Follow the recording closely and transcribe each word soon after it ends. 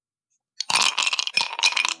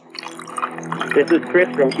This is Chris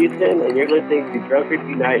from Houston, and you're listening to Drunkards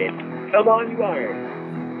United. Come on, you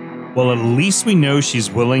Iron! Well, at least we know she's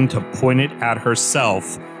willing to point it at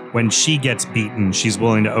herself. When she gets beaten, she's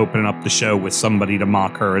willing to open up the show with somebody to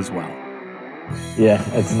mock her as well. Yeah,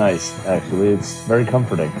 it's nice, actually. It's very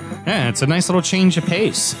comforting. Yeah, it's a nice little change of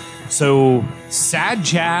pace. So, Sad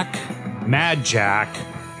Jack, Mad Jack,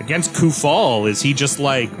 against Kufal, is he just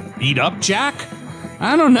like beat up Jack?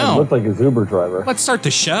 I don't know. It looked like his Uber driver. Let's start the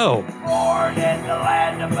show. Born in the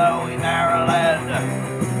land of Bowie, Maryland.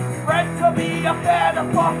 Bred to be a fan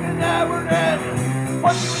of fucking Everton.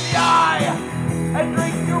 Punch you in the eye and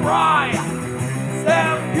drink your rye.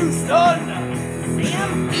 Sam Houston.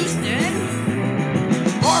 Sam Houston?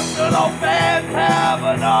 Arsenal fans have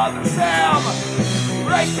another Sam.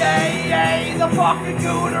 AKA the fucking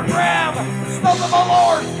Gooner Graham. Stump of my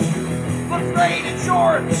lord. Look great in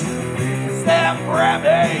shorts. Sam Graham,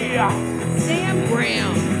 hey. Sam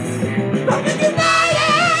Graham. Fucking United!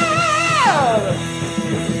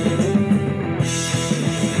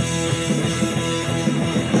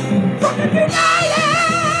 Fucking United!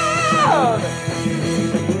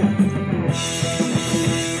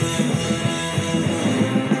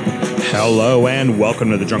 Hello and welcome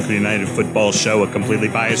to the Drunken United Football Show, a completely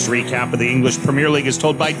biased recap of the English Premier League as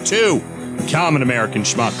told by two common American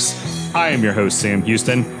schmucks. I am your host, Sam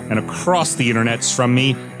Houston, and across the internets from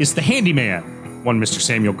me is the handyman, one Mr.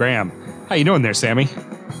 Samuel Graham. How you doing there, Sammy?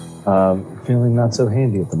 Feeling not so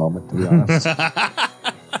handy at the moment, to be honest.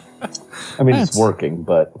 I mean, it's working,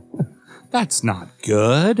 but that's not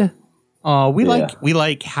good. We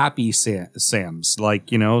like happy Sams,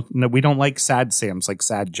 like, you know, no, we don't like sad Sams, like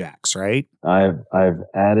sad Jacks, right? I've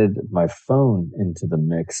added my phone into the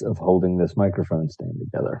mix of holding this microphone stand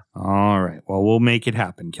together. All right. Well, we'll make it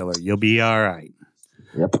happen, killer. You'll be all right.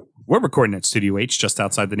 Yep. We're recording at Studio H, just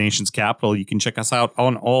outside the nation's capital. You can check us out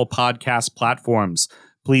on all podcast platforms.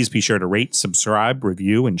 Please be sure to rate, subscribe,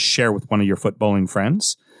 review, and share with one of your footballing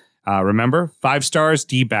friends. Remember, 5 stars,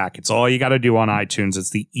 D-back. It's all you got to do on iTunes.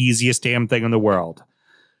 It's the easiest damn thing in the world.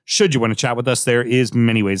 Should you want to chat with us, there is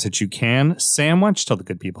many ways that you can. Sam, why don't you tell the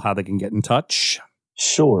good people how they can get in touch?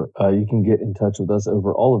 Sure. You can get in touch with us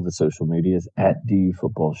over all of the social medias at DU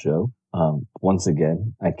Football Show. Once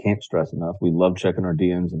again, I can't stress enough. We love checking our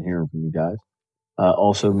DMs and hearing from you guys.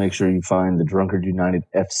 Also, make sure you find the Drunkard United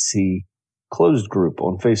FC closed group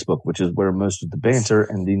on Facebook, which is where most of the banter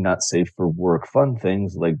and the not safe for work fun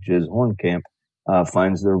things like Jizz Horncamp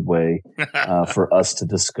finds their way for us to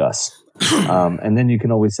discuss. And then you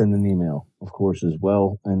can always send an email, of course, as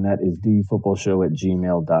well. And that is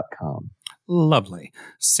dfootballshow@gmail.com. Lovely.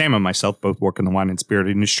 Sam and myself both work in the wine and spirit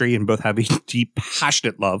industry and both have a deep,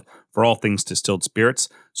 passionate love for all things distilled spirits.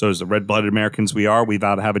 So as the red-blooded Americans we are, we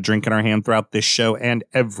vow to have a drink in our hand throughout this show and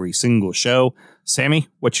every single show. Sammy,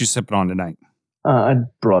 what you sipping on tonight? I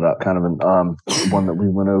brought out kind of one that we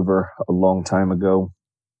went over a long time ago.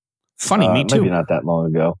 Funny, me too. Maybe not that long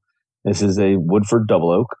ago. This is a Woodford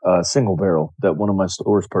Double Oak single barrel that one of my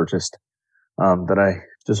stores purchased that I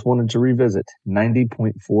just wanted to revisit.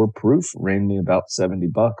 90.4 proof, ran me about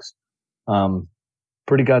 $70.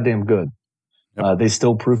 Pretty goddamn good. Yep. They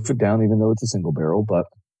still proof it down, even though it's a single barrel, but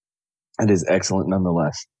it is excellent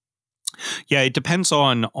nonetheless. Yeah, it depends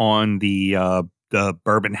on the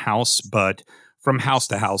bourbon house, but from house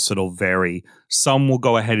to house, it'll vary. Some will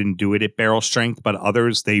go ahead and do it at barrel strength, but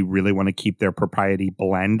others, they really want to keep their propriety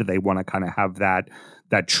blend. They want to kind of have that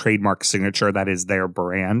trademark signature that is their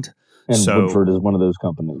brand. And Woodford is one of those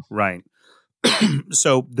companies. Right.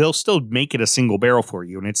 So they'll still make it a single barrel for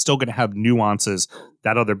you, and it's still going to have nuances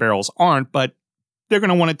that other barrels aren't, but they're going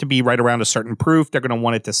to want it to be right around a certain proof. They're going to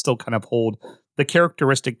want it to still kind of hold the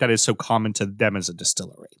characteristic that is so common to them as a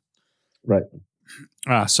distillery. Right.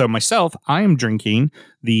 So myself, I am drinking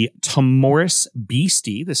the Timoris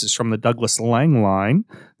Beastie. This is from the Douglas Lang line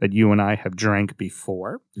that you and I have drank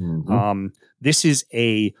before. Mm-hmm. This is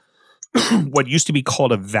a what used to be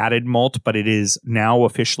called a vatted malt, but it is now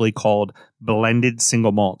officially called blended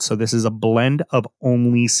single malt. So this is a blend of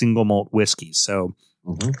only single malt whiskeys. So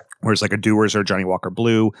whereas like a Dewar's or Johnny Walker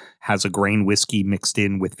Blue has a grain whiskey mixed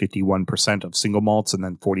in with 51% of single malts and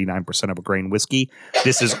then 49% of a grain whiskey,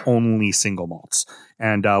 this is only single malts.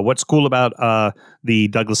 And what's cool about the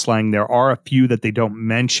Douglas Lang, there are a few that they don't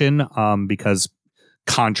mention because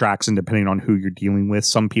contracts and depending on who you're dealing with,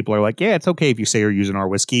 some people are like, yeah, it's okay if you say you're using our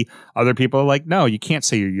whiskey. Other people are like, no, you can't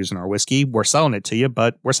say you're using our whiskey. We're selling it to you,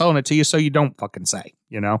 but we're selling it to you so you don't fucking say,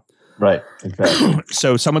 you know? Right. Exactly.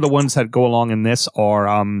 So some of the ones that go along in this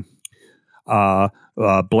are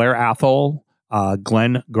Blair Athol,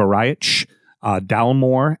 Glen Gorriach,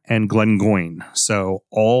 Dalmore, and Glengoyne. So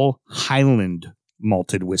all Highland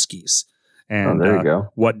malted whiskeys. And there you go.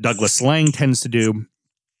 What Douglas Lang tends to do,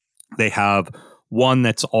 they have one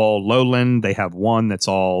that's all lowland. They have one that's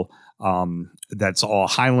all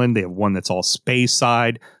highland. They have one that's all space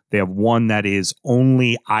side. They have one that is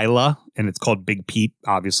only Isla, and it's called Big Pete,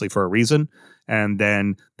 obviously for a reason. And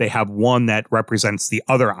then they have one that represents the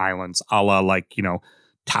other islands, a la like,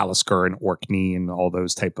 Talisker and Orkney and all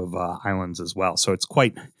those type of islands as well. So it's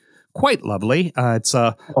quite lovely. It's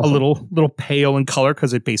awesome. A little pale in color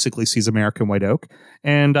because it basically sees American white oak.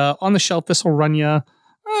 And on the shelf, this will run you,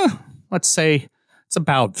 let's say it's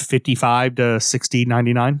about $55 to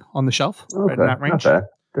 $60.99 on the shelf. Okay, right in that range. Not bad.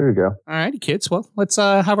 There you go. All righty, kids. Well, let's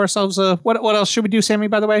have ourselves what else should we do, Sammy,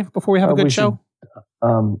 by the way, before we have a good show?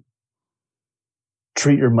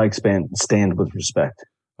 Treat your mic stand with respect.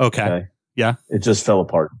 Okay. Yeah. It just fell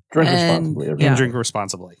apart. Drink responsibly. Everyone. And drink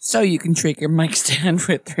responsibly. So you can treat your mic stand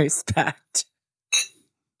with respect.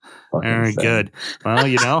 Very good.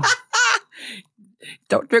 Well,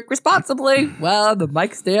 Don't drink responsibly. Well, the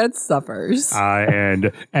mic stand suffers.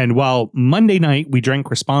 And while Monday night we drank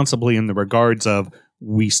responsibly in the regards of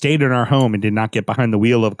we stayed in our home and did not get behind the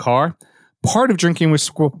wheel of a car, part of drinking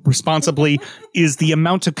responsibly is the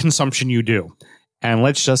amount of consumption you do. And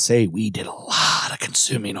let's just say we did a lot of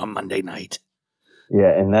consuming on Monday night.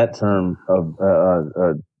 Yeah, in that term of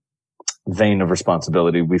vein of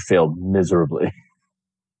responsibility, we failed miserably.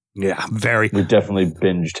 Yeah, very. We definitely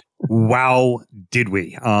binged. Wow, did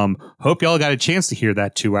we? Hope y'all got a chance to hear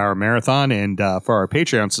that 2-hour marathon. And for our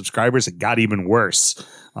Patreon subscribers, it got even worse.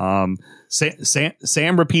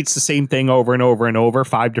 Sam repeats the same thing over and over and over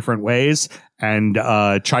 5 different ways and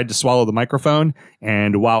tried to swallow the microphone.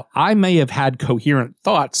 And while I may have had coherent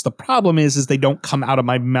thoughts, the problem is they don't come out of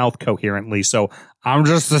my mouth coherently. So I'm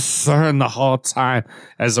just discerning the whole time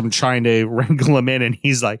as I'm trying to wrangle him in. And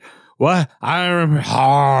he's like, what? I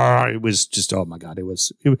remember. It was just, oh my God. It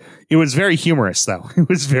was very humorous, though. It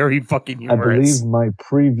was very fucking humorous. I believe my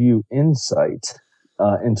preview insight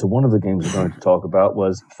into one of the games we're going to talk about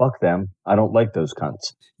was fuck them. I don't like those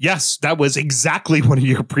cunts. Yes, that was exactly one of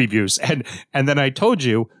your previews. And then I told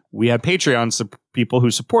you we have Patreon people who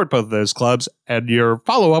support both of those clubs. And your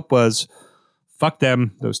follow-up was fuck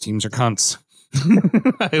them. Those teams are cunts.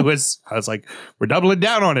 I was like, we're doubling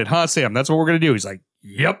down on it, huh, Sam? That's what we're going to do. He's like,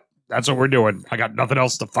 yep. That's what we're doing. I got nothing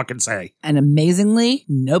else to fucking say. And amazingly,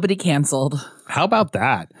 nobody canceled. How about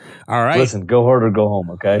that? All right. Listen, go hard or go home,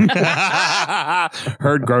 okay?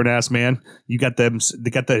 Heard, grown ass man. You got them. They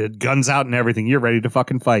got the guns out and everything. You're ready to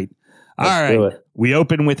fucking fight. All right. We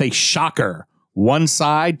open with a shocker. One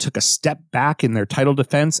side took a step back in their title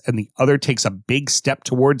defense, and the other takes a big step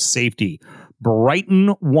towards safety.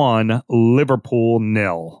 Brighton 1, Liverpool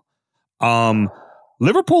 0.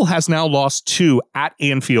 Liverpool has now lost 2 at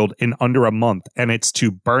Anfield in under a month, and it's to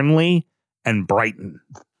Burnley and Brighton.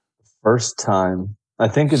 First time. I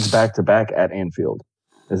think it's back-to-back at Anfield,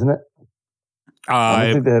 isn't it? I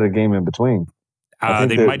don't think they had a game in between.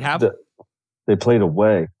 They might have. They played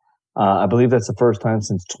away. I believe that's the first time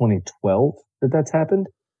since 2012 that's happened.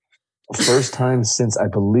 First time since, I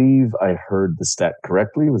believe I heard the stat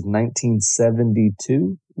correctly, it was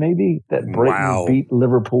 1972, maybe, that Brighton beat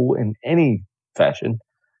Liverpool in any fashion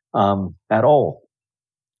at all,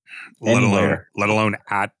 let alone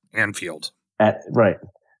at Anfield. Right.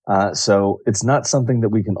 So it's not something that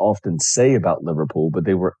we can often say about Liverpool, but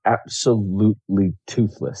they were absolutely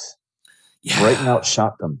toothless. Yeah. Brighton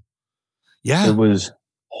outshot them. Yeah, it was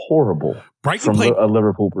horrible from a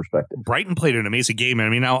Liverpool perspective. Brighton played an amazing game. I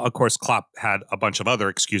mean, now of course Klopp had a bunch of other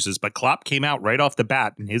excuses, but Klopp came out right off the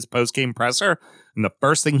bat in his post-game presser, and the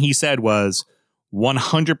first thing he said was,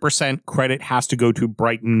 100% credit has to go to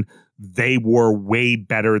Brighton. They were way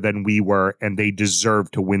better than we were, and they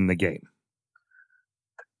deserve to win the game.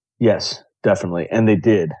 Yes, definitely. And they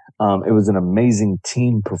did. It was an amazing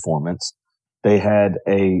team performance. They had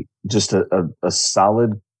a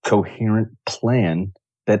solid, coherent plan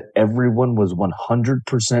that everyone was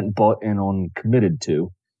 100% bought in on, committed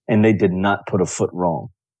to, and they did not put a foot wrong.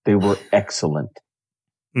 They were excellent.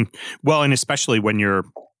 Well, and especially when you're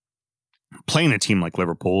playing a team like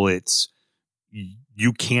Liverpool,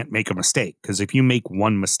 you can't make a mistake, because if you make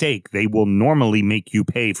one mistake, they will normally make you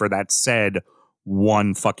pay for that said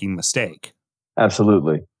one fucking mistake.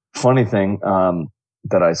 Absolutely. Funny thing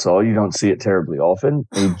that I saw, you don't see it terribly often,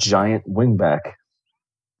 a giant wingback.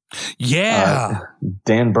 Yeah.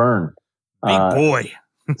 Dan Burn. Big boy.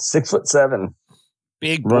 6'7".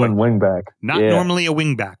 Big boy. Running wingback. Not normally a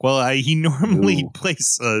wingback. Well, he normally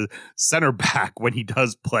plays center back when he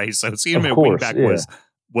does play. So seeing him at wingback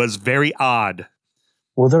was very odd.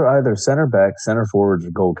 Well, they're either center back, center forwards, or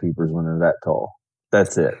goalkeepers when they're that tall.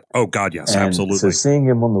 That's it. Oh God, yes, And absolutely. So seeing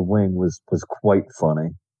him on the wing was quite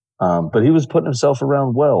funny. But he was putting himself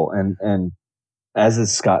around well. And as a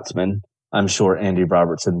Scotsman, I'm sure Andy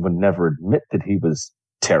Robertson would never admit that he was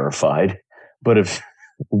terrified. But if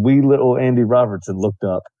wee little Andy Robertson looked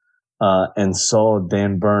up and saw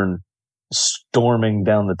Dan Burn storming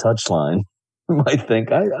down the touchline, you might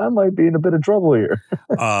think, I might be in a bit of trouble here.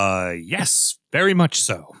 Yes, very much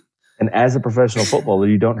so. And as a professional footballer,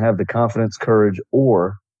 you don't have the confidence, courage,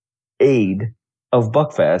 or aid of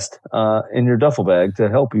Buckfast in your duffel bag to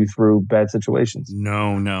help you through bad situations.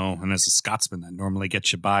 No. And as a Scotsman, that normally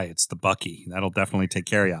gets you by. It's the Bucky. That'll definitely take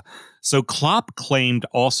care of you. So Klopp claimed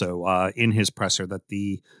also in his presser that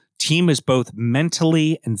the team is both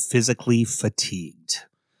mentally and physically fatigued.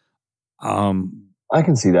 I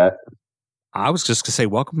can see that. I was just going to say,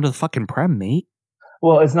 welcome to the fucking Prem, mate.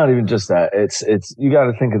 Well, it's not even just that. It's you got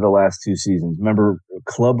to think of the last 2 seasons. Remember,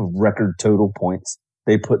 club record total points.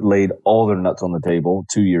 They laid all their nuts on the table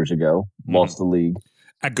 2 years ago, lost the league.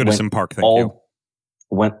 At Goodison Park, thank you.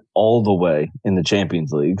 Went all the way in the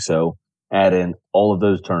Champions League, so add in all of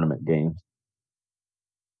those tournament games.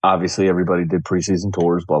 Obviously, everybody did preseason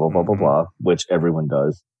tours, blah, blah, blah, blah, blah, which everyone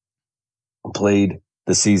does. Played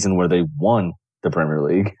the season where they won the Premier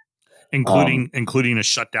League. Including a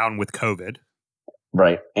shutdown with COVID.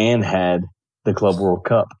 Right, and had the Club World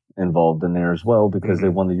Cup involved in there as well because they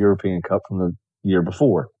won the European Cup from the year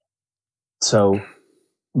before. So,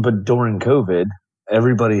 but during COVID,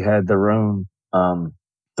 everybody had their own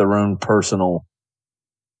personal.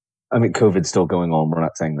 I mean, COVID's still going on. We're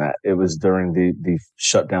not saying that. It was during the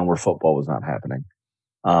shutdown where football was not happening.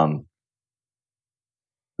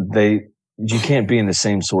 You can't be in the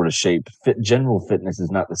same sort of shape. General fitness is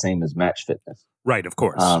not the same as match fitness. Right, of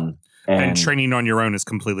course. And training on your own is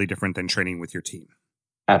completely different than training with your team.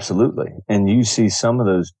 Absolutely. And you see some of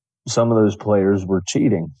those players were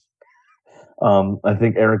cheating. I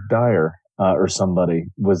think Eric Dyer or somebody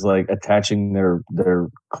was like attaching their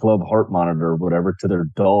club heart monitor or whatever to their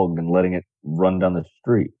dog and letting it run down the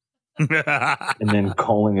street and then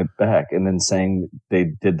calling it back and then saying they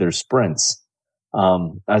did their sprints.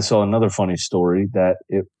 I saw another funny story that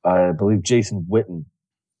I believe Jason Witten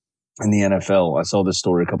in the NFL, I saw this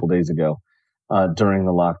story a couple days ago during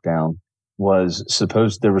the lockdown,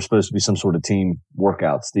 there were supposed to be some sort of team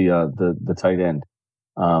workouts, the tight end.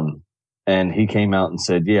 And he came out and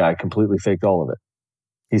said, yeah, I completely faked all of it.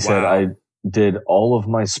 He said, I did all of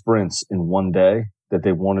my sprints in one day that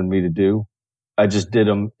they wanted me to do. I just did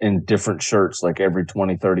them in different shirts, like every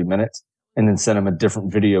 20, 30 minutes, and then sent him a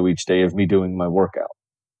different video each day of me doing my workout.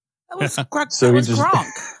 That was Gronk.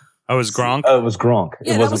 Oh, it was Gronk? Oh, it was Gronk.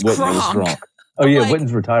 Yeah, it wasn't Witten. It was Gronk. Oh, yeah,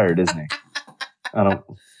 Witten's retired, isn't he?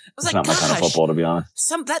 It's not my kind of football, to be honest.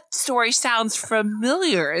 That story sounds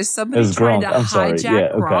familiar. Is somebody it was trying Gronk. to I'm sorry.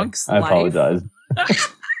 hijack Gronk's I life? apologize.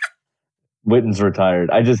 Witten's retired.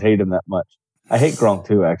 I just hate him that much. I hate Gronk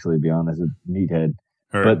too, actually, to be honest. A meathead.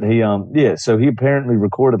 But he, so he apparently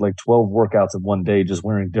recorded like 12 workouts in one day, just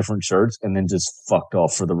wearing different shirts, and then just fucked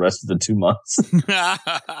off for the rest of the 2 months.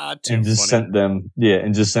 and just sent them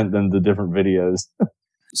the different videos.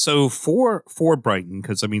 So for Brighton,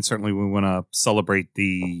 because I mean, certainly we want to celebrate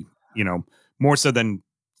the, more so than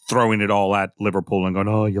throwing it all at Liverpool and going,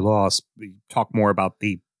 oh, you lost. We talk more about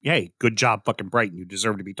hey, good job, fucking Brighton. You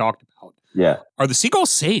deserve to be talked about. Yeah. Are the Seagulls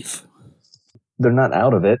safe? They're not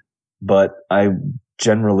out of it, but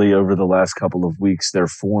generally over the last couple of weeks, their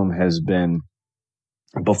form has been,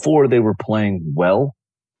 before they were playing well,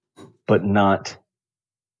 but not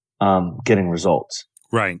getting results.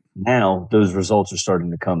 Right. Now those results are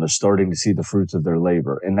starting to come. They're starting to see the fruits of their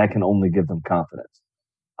labor, and that can only give them confidence.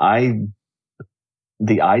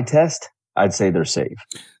 The eye test, I'd say they're safe.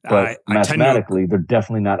 But mathematically, they're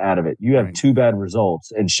definitely not out of it. You have 2 bad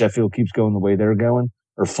results, and Sheffield keeps going the way they're going,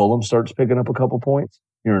 or Fulham starts picking up a couple points,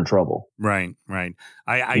 you're in trouble. Right.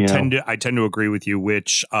 I tend to agree with you,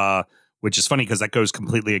 which is funny because that goes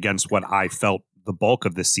completely against what I felt the bulk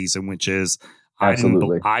of this season, which is I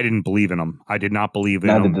didn't believe in them. I did not believe in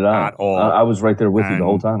them at all. I was right there with you the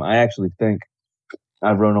whole time. I actually think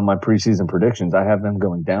I wrote on my preseason predictions. I have them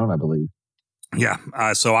going down, I believe. Yeah.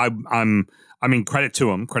 So I mean, credit to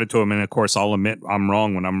them, and of course, I'll admit I'm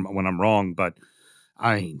wrong when I'm wrong, but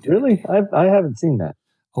I ain't really. I haven't seen that.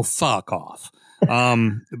 Oh, fuck off.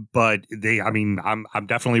 But I'm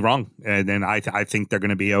definitely wrong, and then I think they're going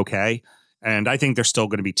to be okay, and I think there's still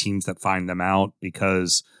going to be teams that find them out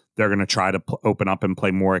because they're going to try to open up and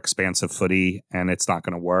play more expansive footy, and it's not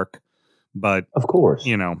going to work. But of course,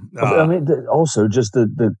 also just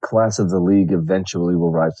the class of the league eventually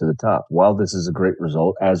will rise to the top. While this is a great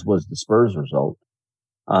result, as was the Spurs result,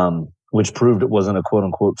 which proved it wasn't a quote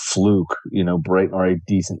unquote fluke. Brighton are a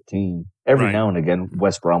decent team. Every Right. now and again,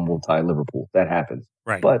 West Brom will tie Liverpool. That happens.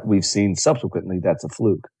 Right. But we've seen subsequently that's a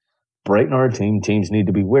fluke. Brighton are a team teams need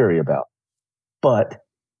to be wary about. But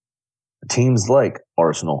teams like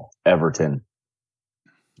Arsenal, Everton,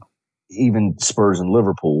 even Spurs and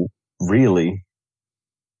Liverpool, really,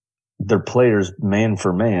 their players, man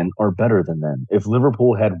for man, are better than them. If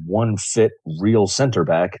Liverpool had one fit real center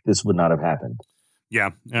back, this would not have happened. Yeah.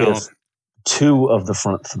 If two of the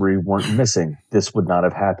front three weren't missing, this would not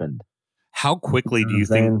have happened. How quickly do you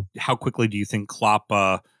think Klopp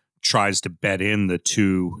tries to bet in the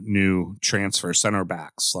two new transfer center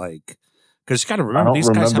backs? Like, because you got to remember, these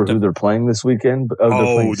guys have who they're playing this weekend. But,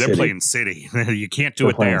 they're playing City. You can't do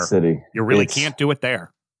it there. City. You really can't do it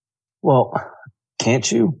there. Well, can't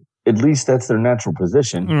you? At least that's their natural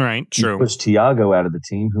position. Right, true. You push Thiago out of the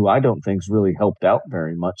team, who I don't think's really helped out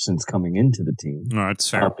very much since coming into the team. No, that's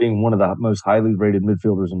fair. Being one of the most highly rated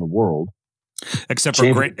midfielders in the world. Except for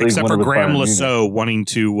Graham Lasso wanting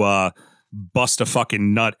to bust a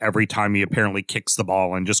fucking nut every time he apparently kicks the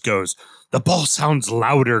ball and just goes, the ball sounds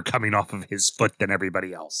louder coming off of his foot than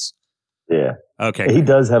everybody else. Yeah. Okay. He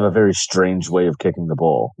does have a very strange way of kicking the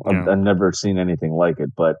ball. Yeah. I've never seen anything like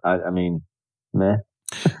it, but I mean, meh.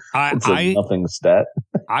 It's a nothing stat.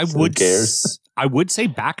 I would say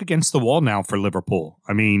back against the wall now for Liverpool.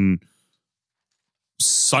 I mean,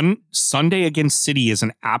 Sunday against City is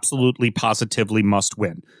an absolutely positively must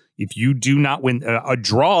win. If you do not win a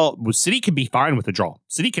draw, City could be fine with a draw.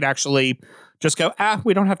 City could actually just go,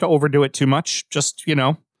 we don't have to overdo it too much. Just,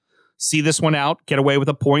 see this one out, get away with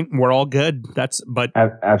a point, and we're all good.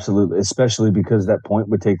 Absolutely, especially because that point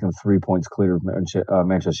would take them 3 points clear of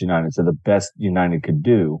Manchester United. So the best United could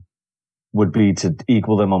do would be to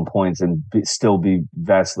equal them on points and still be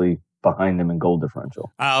vastly behind them in goal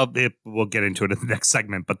differential. We'll get into it in the next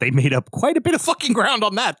segment, but they made up quite a bit of fucking ground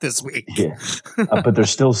on that this week. Yeah, but they're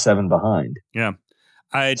still 7 behind. Yeah.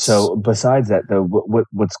 So besides that, though,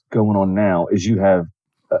 what's going on now is you have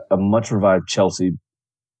a much revived Chelsea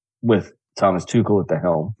with Thomas Tuchel at the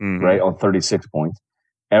helm, right, on 36 points.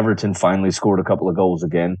 Everton finally scored a couple of goals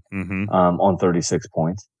again on 36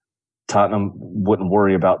 points. Tottenham wouldn't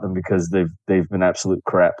worry about them because they've been absolute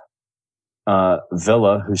crap.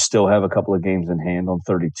 Villa, who still have a couple of games in hand, on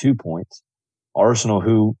 32 points. Arsenal,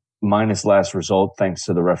 who, minus last result, thanks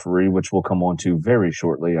to the referee, which we'll come on to very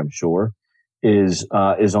shortly, I'm sure, is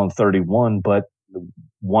on 31, but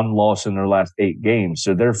one loss in their last 8 games.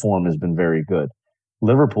 So their form has been very good.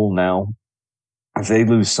 Liverpool now, if they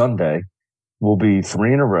lose Sunday, will be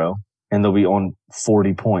 3 in a row, and they'll be on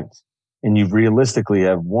 40 points. And you realistically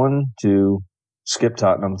have 1, 2, skip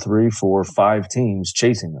Tottenham, 3, 4, 5 teams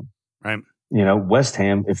chasing them. Right. West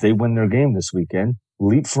Ham, if they win their game this weekend,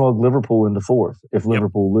 leapfrog Liverpool into 4th if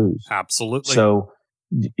Liverpool lose. Absolutely. So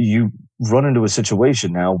you run into a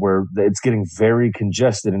situation now where it's getting very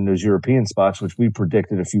congested in those European spots, which we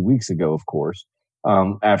predicted a few weeks ago, of course.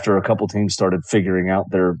 After a couple teams started figuring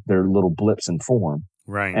out their little blips in form.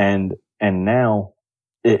 Right. And now,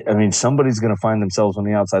 somebody's going to find themselves on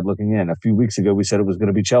the outside looking in. A few weeks ago, we said it was going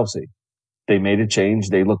to be Chelsea. They made a change.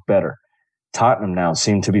 They look better. Tottenham now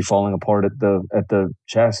seem to be falling apart at the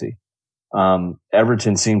chassis.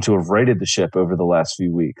 Everton seemed to have raided the ship over the last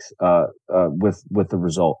few weeks with the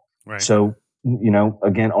result. Right. So,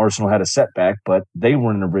 again, Arsenal had a setback, but they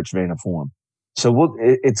were in a rich vein of form. So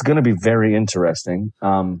it's going to be very interesting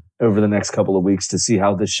over the next couple of weeks to see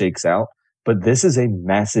how this shakes out. But this is a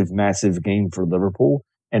massive, massive game for Liverpool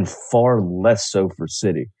and far less so for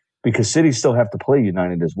City because City still have to play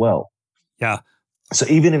United as well. Yeah. So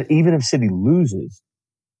even if City loses,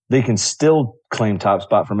 they can still claim top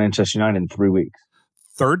spot for Manchester United in 3 weeks.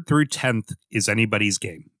 3rd through 10th is anybody's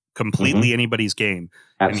game, completely anybody's game.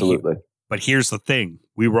 Absolutely. But here's the thing.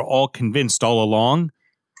 We were all convinced all along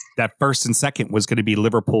that 1st and 2nd was going to be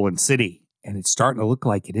Liverpool and City, and it's starting to look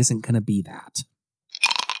like it isn't going to be that.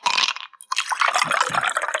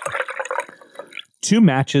 2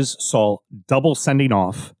 matches saw double sending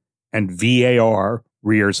off, and VAR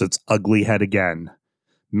rears its ugly head again.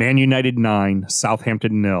 Man United 9,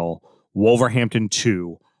 Southampton 0, Wolverhampton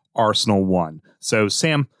 2, Arsenal 1. So,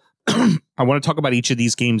 Sam, I want to talk about each of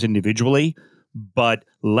these games individually, but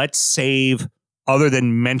let's save, other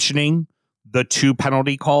than mentioning the 2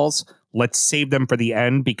 penalty calls, let's save them for the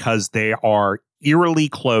end because they are eerily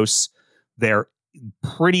close. They're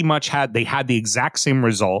pretty much had the exact same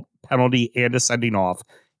result, penalty and a sending off,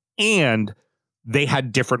 and they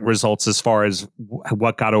had different results as far as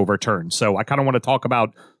what got overturned. So I kind of want to talk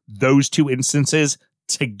about those 2 instances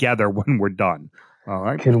together when we're done. All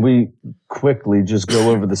right. Can we quickly just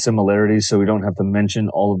go over the similarities so we don't have to mention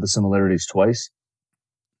all of the similarities twice?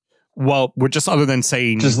 Well, we're just other than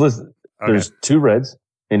saying. Just listen. Okay. There's 2 reds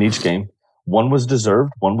in each game. One was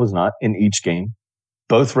deserved, one was not in each game.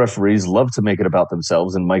 Both referees love to make it about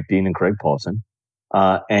themselves, and Mike Dean and Craig Paulson.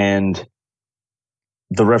 And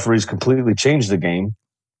the referees completely changed the game.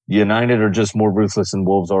 United are just more ruthless than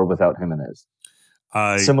Wolves are without Jimenez.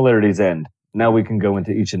 Similarities end. Now we can go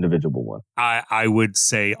into each individual one. I would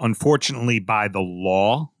say, unfortunately, by the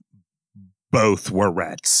law, both were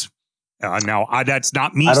reds. Now, that's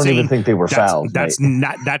not me saying... I don't even think they were fouls.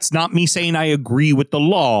 That's not me saying I agree with the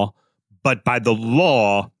law, but by the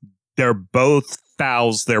law, they're both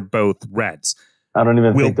fouls. They're both reds. I don't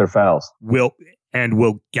even think they're fouls. We'll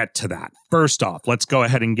get to that. First off, let's go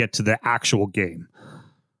ahead and get to the actual game.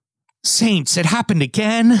 Saints, it happened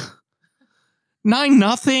again.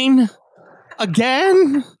 9-0.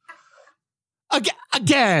 Again.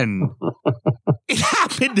 Again. It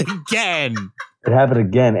happened again. It happened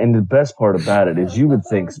again. And the best part about it is you would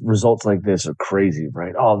think results like this are crazy,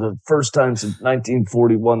 right? Oh, the first time since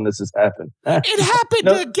 1941 this has happened. It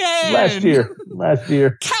happened again. Last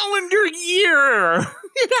year. Calendar year.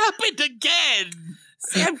 It happened again.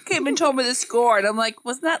 Sam came and told me the score, and I'm like,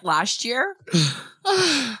 wasn't that last year?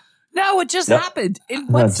 No, it just happened. In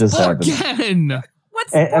what sport? Again. What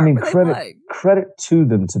sport credit to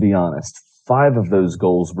them, to be honest. 5 of those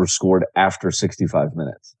goals were scored after 65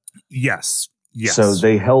 minutes. Yes. So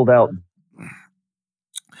they held out.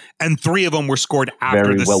 And 3 of them were scored after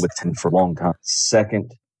very well with 10 for a long time.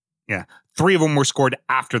 Second. Yeah. 3 of them were scored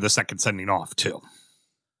after the second sending off, too.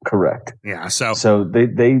 Correct. Yeah. So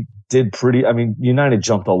they did pretty. I mean, United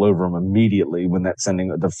jumped all over them immediately when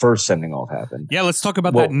the first sending off happened. Yeah. Let's talk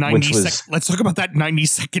about that 90 Let's talk about that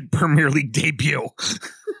 92nd Premier League debut.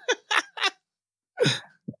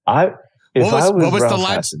 What was the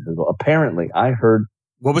lad's? Apparently, I heard.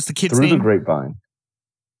 What was the kid's through name? The grapevine.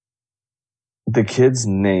 The kid's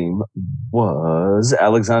name was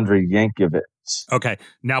Alexander Yankovic. Okay,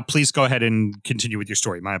 now please go ahead and continue with your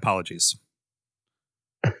story. My apologies.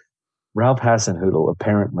 Ralph Hasenhüttl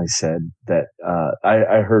apparently said that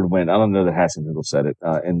I heard I don't know that Hasenhüttl said it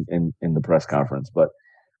in the press conference, but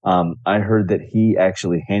I heard that he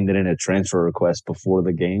actually handed in a transfer request before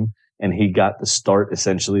the game, and he got the start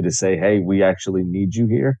essentially to say, "Hey, we actually need you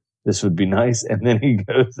here. This would be nice." And then he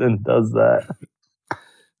goes and does that.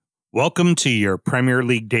 Welcome to your Premier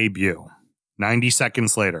League debut. 90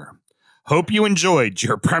 seconds later. Hope you enjoyed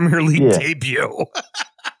your Premier League debut.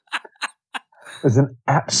 It was an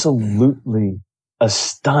absolutely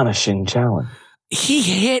astonishing challenge. He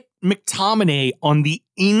hit McTominay on the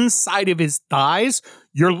inside of his thighs.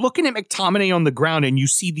 You're looking at McTominay on the ground and you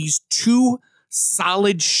see these 2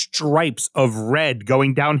 solid stripes of red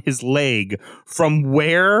going down his leg from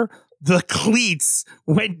where the cleats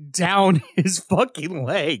went down his fucking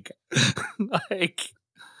leg. Like,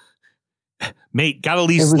 mate, gotta at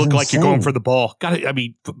least look like you're going for the ball.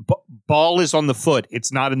 Ball is on the foot.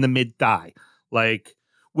 It's not in the mid thigh. Like,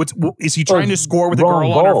 is he trying to score with a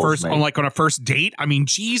girl on a first date? I mean,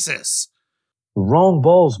 Jesus. Wrong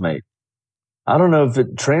balls, mate. I don't know if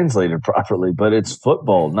it translated properly, but it's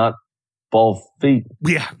football, not ball feet.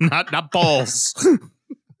 Yeah, not balls.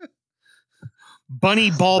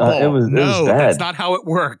 Bunny ball. It was bad. That's not how it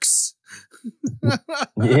works.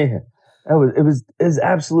 Yeah. It was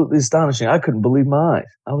absolutely astonishing. I couldn't believe my eyes.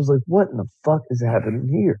 I was like, what in the fuck is happening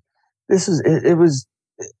here?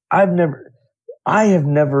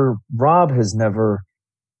 Rob has never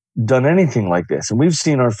done anything like this. And we've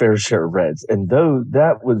seen our fair share of reds. And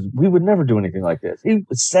we would never do anything like this. He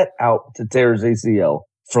was set out to tear his ACL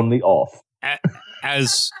from the off.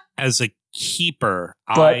 As a keeper,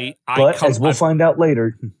 but as we'll find out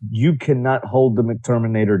later, you cannot hold the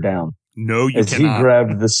McTerminator down. No, you cannot. He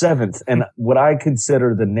grabbed the 7th and what I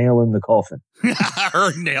consider the nail in the coffin.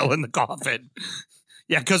 Her nail in the coffin.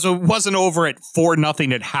 Yeah, because it wasn't over at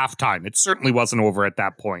 4-0 at halftime. It certainly wasn't over at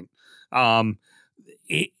that point. The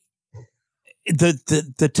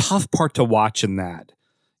tough part to watch in that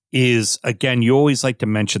is, again, you always like to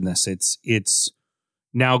mention this. It's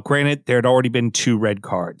now, granted, there had already been 2 red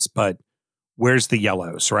cards, but where's the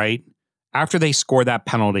yellows, right? After they score that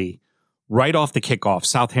penalty, right off the kickoff,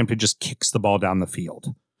 Southampton just kicks the ball down the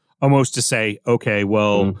field, almost to say, okay,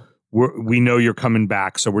 well, we know you're coming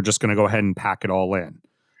back, so we're just going to go ahead and pack it all in.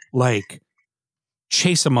 Like,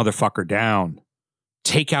 chase a motherfucker down,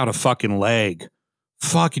 take out a fucking leg,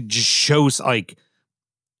 fucking just shows, like,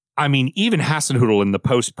 I mean, even Hasenhüttl in the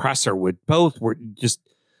post presser were just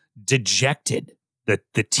dejected.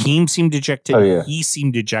 The team seemed dejected. Oh, yeah. He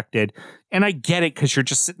seemed dejected. And I get it because you're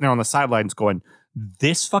just sitting there on the sidelines going,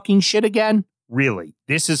 this fucking shit again? Really?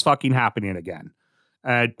 This is fucking happening again.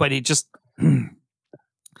 But it just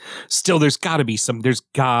still, there's gotta be some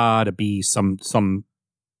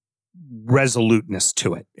resoluteness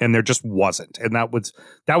to it. And there just wasn't. And that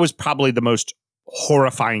was probably the most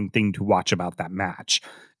horrifying thing to watch about that match.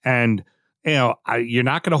 And you're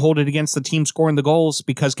not going to hold it against the team scoring the goals,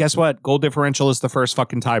 because guess what? Goal differential is the first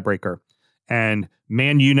fucking tiebreaker. And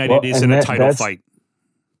Man United is in a title fight.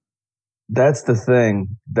 That's the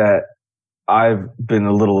thing that I've been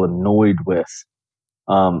a little annoyed with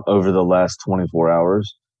over the last 24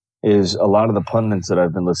 hours is a lot of the pundits that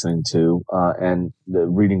I've been listening to and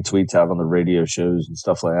reading tweets out on the radio shows and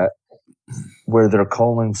stuff like that, where they're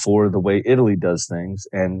calling for the way Italy does things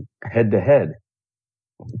and head-to-head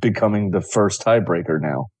becoming the first tiebreaker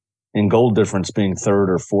now, and goal difference being third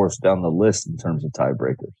or fourth down the list in terms of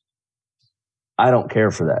tiebreakers. I don't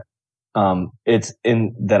care for that. It's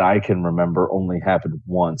in that I can remember only happened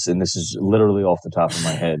once, and this is literally off the top of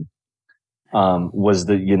my head, was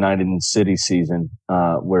the United and City season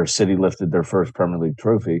where City lifted their first Premier League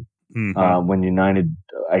trophy. Mm-hmm. When United,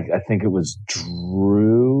 I think it was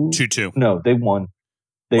drew 2-2. No, they won.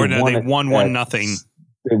 They won 1-0.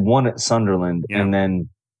 They won at Sunderland, and then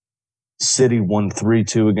City won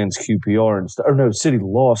 3-2 against QPR. City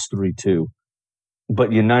lost 3-2,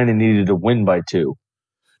 but United needed to win by 2.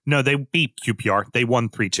 No, they beat QPR. They won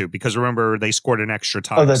 3-2 because remember they scored an extra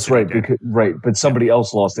time. Oh, that's right. But somebody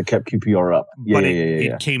else lost that kept QPR up.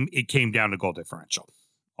 It came down to goal differential.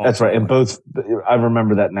 That's right. And I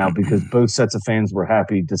remember that now because both sets of fans were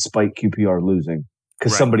happy despite QPR losing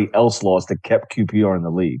because somebody else lost that kept QPR in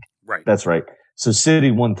the league. Right. That's right. So City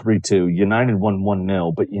won 3-2. United won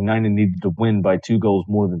 1-0, but United needed to win by 2 goals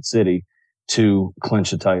more than City to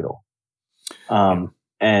clinch a title.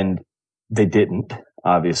 And they didn't,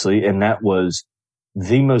 obviously. And that was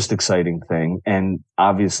the most exciting thing. And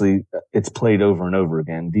obviously, it's played over and over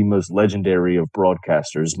again. The most legendary of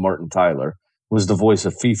broadcasters, Martin Tyler, was the voice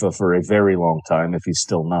of FIFA for a very long time, if he's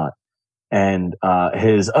still not. And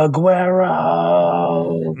his Aguero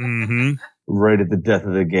right at the death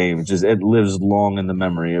of the game, it lives long in the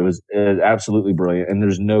memory. It was absolutely brilliant. And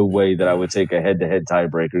there's no way that I would take a head-to-head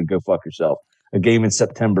tiebreaker. Go fuck yourself. A game in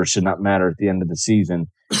September should not matter at the end of the season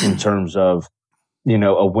in terms of,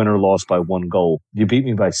 a winner lost by 1 goal. You beat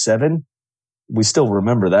me by 7. We still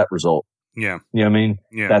remember that result. Yeah. You know what I mean?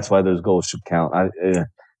 Yeah. That's why those goals should count.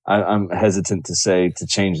 I'm hesitant to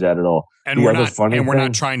change that at all. And we're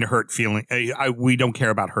not trying to hurt feelings. We don't care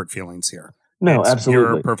about hurt feelings here. No, absolutely.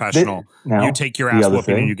 You're a professional. You take your ass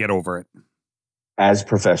whooping and you get over it. As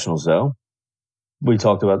professionals, though, we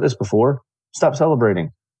talked about this before. Stop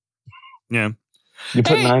celebrating. Yeah. You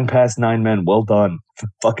put 9 past 9 men. Well done.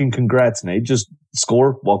 Fucking congrats, Nate. Just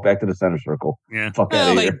score, walk back to the center circle. Yeah. Fuck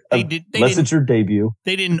out of here. Unless it's your debut.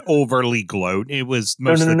 They didn't overly gloat. It was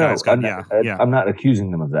most of the guys. I'm not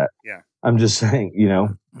accusing them of that. Yeah. I'm just saying,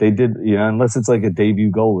 they did, unless it's like a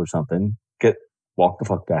debut goal or something, walk the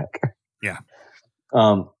fuck back. Yeah.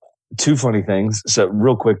 2 funny things. So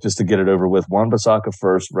real quick, just to get it over with, Wan-Bissaka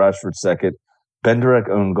first, Rashford second, Benderek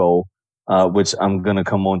own goal, which I'm going to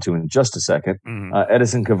come on to in just a second. Mm-hmm.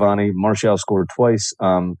 Edison Cavani, Martial scored twice.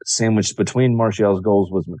 Sandwiched between Martial's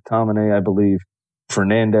goals was McTominay, I believe.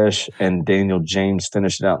 Fernandes and Daniel James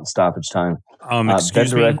finished it out in stoppage time.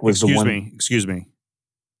 Excuse me.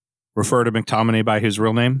 Refer to McTominay by his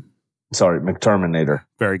real name? Sorry, McTerminator.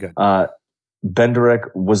 Very good. Benderek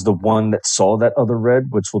was the one that saw that other red,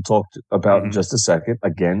 which we'll talk about in just a second.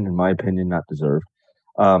 Again, in my opinion, not deserved.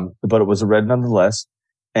 But it was a red nonetheless.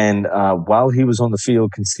 And while he was on the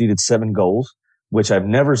field, conceded 7 goals, which I've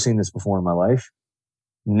never seen this before in my life.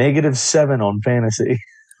 -7 on fantasy.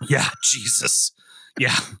 Yeah, Jesus.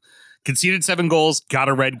 Yeah. Conceded 7 goals, got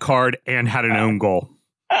a red card, and had an own goal.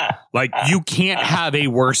 Like, you can't have a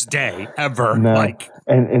worse day ever. No.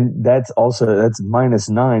 And that's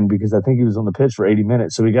 -9 because I think he was on the pitch for 80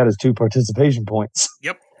 minutes. So he got his 2 participation points.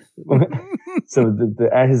 Yep. So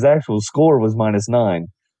his actual score was -9.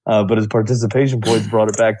 But his participation points brought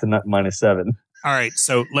it back to -7. All right,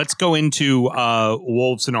 so let's go into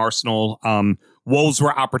Wolves and Arsenal. Wolves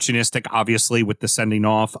were opportunistic, obviously, with the sending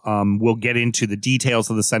off. We'll get into the details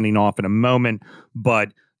of the sending off in a moment,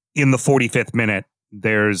 but in the 45th minute,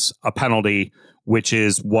 there's a penalty, which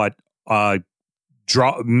is what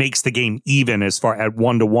makes the game even as far at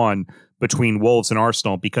 1-1 between Wolves and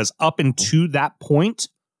Arsenal, because up until that point,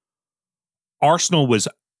 Arsenal was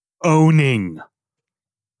owning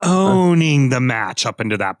the match up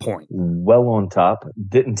into that point. Well on top.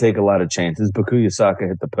 Didn't take a lot of chances. Bukayo Saka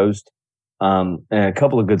hit the post. And a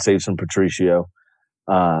couple of good saves from Patricio.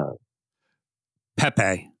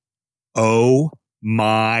 Pepe. Oh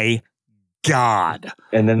my God.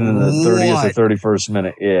 And then in the 30th or 31st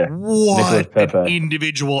minute, yeah. What an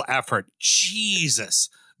individual effort. Jesus.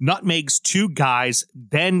 Nutmegs two guys,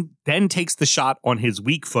 then takes the shot on his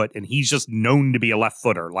weak foot, and he's just known to be a left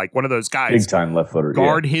footer, like one of those guys. Big time left footer.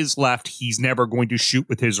 Guard his left. He's never going to shoot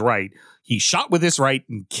with his right. He shot with his right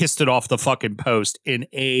and kissed it off the fucking post in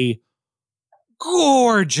a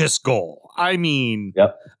gorgeous goal. I mean,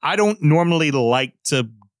 I don't normally like to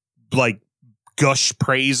gush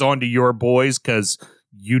praise onto your boys because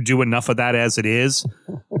you do enough of that as it is.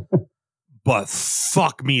 But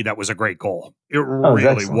fuck me, that was a great goal. It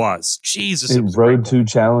really was. Jesus. It rode 2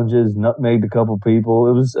 challenges, nutmegged a couple people.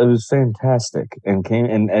 It was fantastic.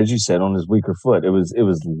 And as you said, on his weaker foot, it was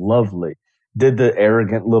lovely. Did the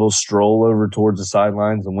arrogant little stroll over towards the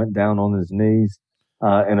sidelines and went down on his knees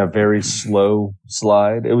in a very slow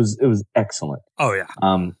slide. It was excellent. Oh yeah.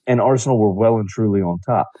 And Arsenal were well and truly on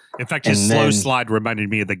top. In fact, his slow slide reminded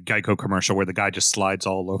me of the Geico commercial where the guy just slides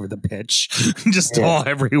all over the pitch, just all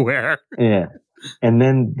everywhere. Yeah. And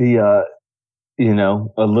then a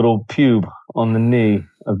little pube on the knee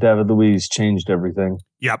of David Luiz changed everything.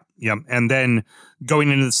 Yep. And then going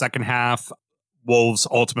into the second half, Wolves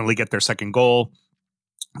ultimately get their second goal,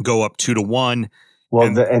 go up 2-1. Well,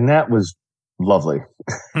 and that was lovely.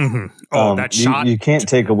 Mm-hmm. Oh, that shot. You can't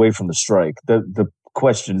take away from the strike. The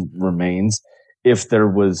question remains, if there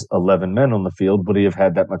was 11 men on the field, would he have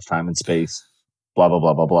had that much time and space? Blah, blah,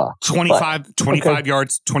 blah, blah, blah. 25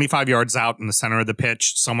 yards out in the center of the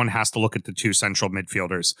pitch. Someone has to look at the 2 central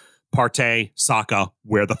midfielders. Partey, Saka,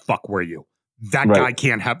 where the fuck were you? That guy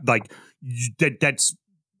can't have, that's,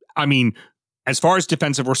 I mean, as far as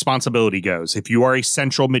defensive responsibility goes, if you are a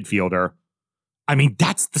central midfielder, I mean,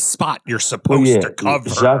 that's the spot you're supposed to cover.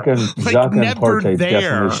 Xhaka and Partey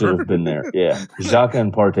definitely should have been there. Yeah. Xhaka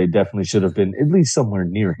and Partey definitely should have been at least somewhere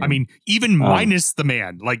near him. I mean, even minus the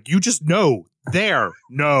man. You just know there.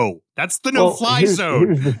 No. That's the no-fly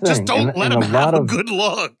zone. Just don't let him have a good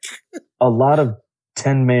look. A lot of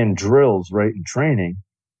 10-man drills, right, in training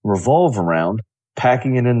revolve around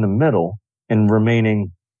packing it in the middle and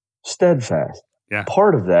remaining steadfast. Yeah.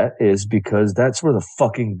 Part of that is because that's where the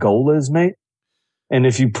fucking goal is, mate. And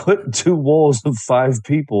if you put 2 walls of 5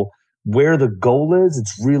 people where the goal is,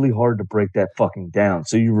 it's really hard to break that fucking down.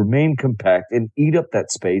 So you remain compact and eat up that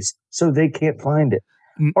space so they can't find it.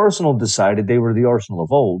 Arsenal decided they were the Arsenal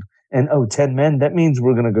of old. And 10 men, that means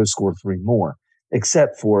we're going to go score 3 more.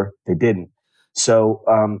 Except for they didn't. So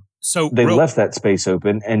they left that space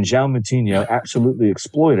open, and João Moutinho absolutely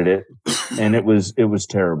exploited it, and it was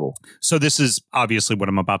terrible. So this is obviously what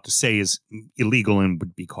I'm about to say is illegal and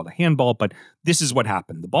would be called a handball, but this is what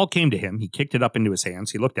happened. The ball came to him. He kicked it up into his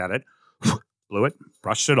hands. He looked at it, blew it,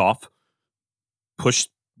 brushed it off,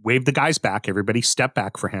 waved the guys back. Everybody stepped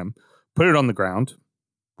back for him, put it on the ground,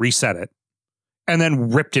 reset it, and then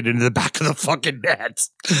ripped it into the back of the fucking net.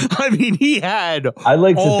 I mean, he had I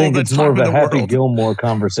like to think it's more of a Happy Gilmore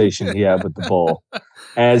conversation he had with the ball.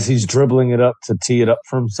 As he's dribbling it up to tee it up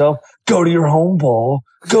for himself. Go to your home, ball.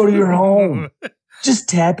 Go to your home. Just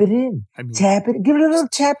tap it in. Tap it. Give it a little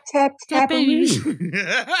tap it in.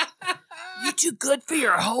 You too good for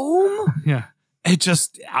your home? Yeah. It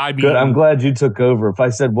just, I mean. Good. I'm glad you took over. If I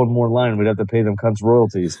said one more line, we'd have to pay them cunts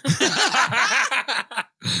royalties.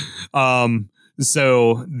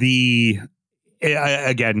 So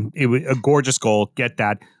again, it was a gorgeous goal. Get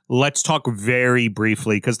that. Let's talk very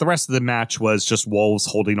briefly because the rest of the match was just Wolves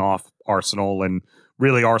holding off Arsenal, and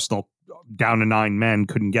really Arsenal down to 9 men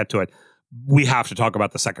couldn't get to it. We have to talk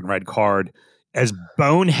about the second red card. As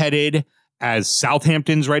boneheaded as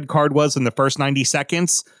Southampton's red card was in the first 90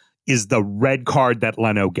 seconds, is the red card that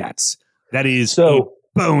Leno gets. That is a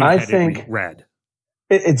boneheaded red.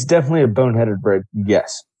 It's definitely a boneheaded red.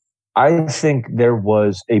 Yes. I think there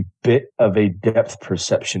was a bit of a depth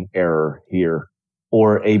perception error here,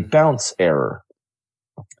 or a bounce error.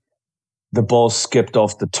 The ball skipped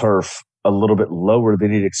off the turf a little bit lower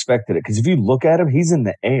than he'd expected it. Because if you look at him, he's in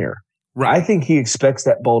the air. Right. I think he expects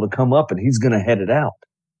that ball to come up and he's going to head it out.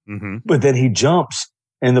 Mm-hmm. But then he jumps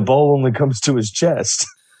and the ball only comes to his chest.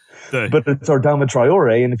 But it's Adama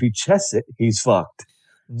Traore, and if he chests it, he's fucked.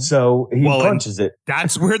 So he punches it.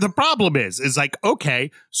 That's where the problem is. It's like, okay,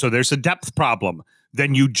 so there's a depth problem.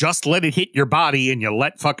 Then you just let it hit your body and you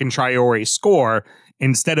let fucking Traore score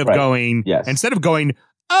instead of going,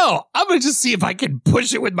 oh, I'm going to just see if I can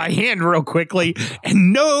push it with my hand real quickly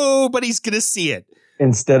and nobody's going to see it.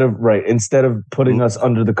 Instead of putting us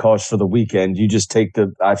under the cosh for the weekend, you just take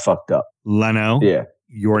I fucked up. Leno,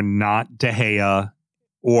 you're not De Gea.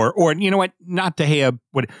 Or you know what? Not De Gea.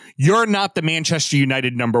 You're not the Manchester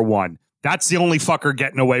United number 1. That's the only fucker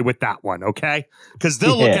getting away with that one, okay? Because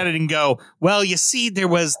they'll look at it and go, well, you see, there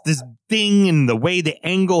was this thing and the way the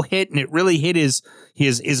angle hit, and it really hit his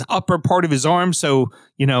upper part of his arm. So,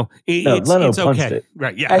 it's okay. It.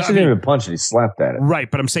 Right, yeah. Actually, didn't even punch it. He slapped at it. Right,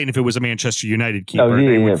 but I'm saying if it was a Manchester United keeper,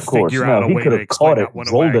 they would of course. figure out a he way could to have caught it, rolled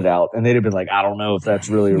away. it out, and they'd have been like, I don't know if that's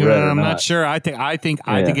really red or I'm not. not sure. I think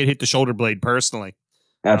it hit the shoulder blade personally.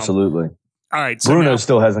 Absolutely. All right. So Bruno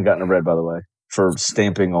still hasn't gotten a red, by the way, for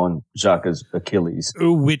stamping on Xhaka's Achilles.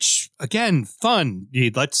 Which, again, fun.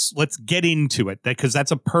 Let's get into it, because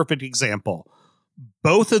that's a perfect example.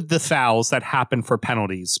 Both of the fouls that happen for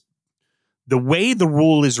penalties, the way the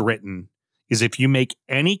rule is written is if you make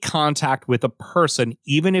any contact with a person,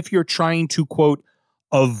 even if you're trying to, quote,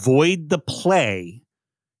 avoid the play,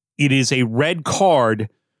 it is a red card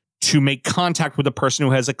to make contact with a person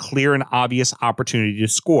who has a clear and obvious opportunity to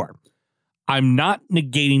score. I'm not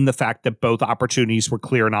negating the fact that both opportunities were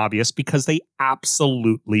clear and obvious, because they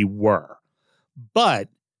absolutely were. But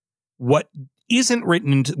what is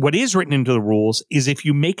written into the rules is if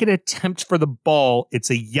you make an attempt for the ball, it's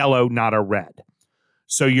a yellow, not a red.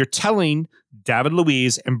 So you're telling David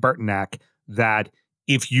Luiz and Bertonac that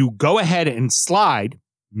if you go ahead and slide,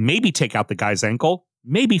 maybe take out the guy's ankle,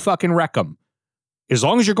 maybe fucking wreck him. As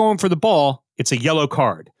long as you're going for the ball, it's a yellow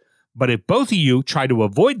card. But if both of you try to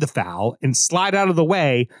avoid the foul and slide out of the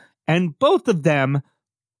way, and both of them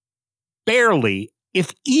barely,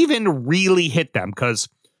 if even really hit them, because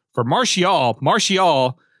for Martial,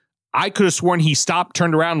 I could have sworn he stopped,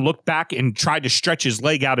 turned around, looked back, and tried to stretch his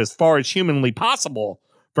leg out as far as humanly possible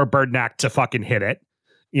for Bertonac to fucking hit it,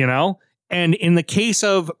 And in the case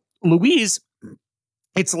of Luiz,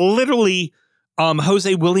 it's literally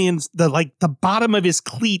Jose Williams, the bottom of his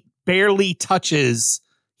cleat barely touches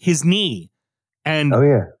his knee. And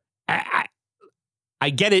I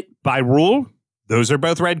get it, by rule, those are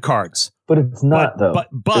both red cards. But it's not, though.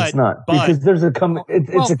 But it's not, because there's a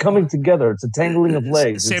coming together. It's a tangling of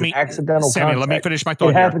legs. Sammy, it's an accidental contact. Let me finish my thought.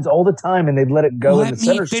 It happens all the time, and they let it go in the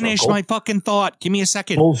center circle. Let me finish my fucking thought. Give me a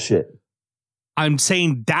second. Bullshit. I'm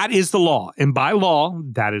saying that is the law, and by law,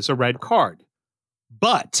 that is a red card.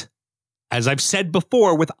 But as I've said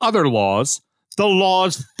before with other laws, the law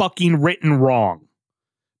is fucking written wrong.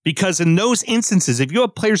 Because in those instances, if you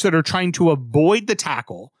have players that are trying to avoid the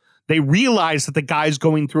tackle, they realize that the guy's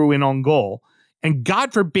going through in on goal. And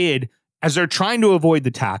God forbid, as they're trying to avoid the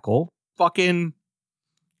tackle,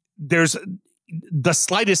 there's the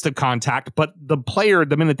slightest of contact, but the player,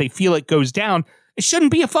 the minute they feel it goes down, it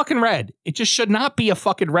shouldn't be a fucking red. It just should not be a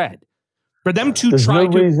fucking red. For them to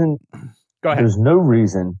reason. Go ahead. There's no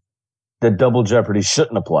reason that double jeopardy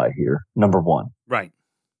shouldn't apply here, number one. Right.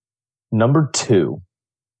 Number two,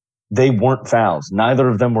 they weren't fouls. Neither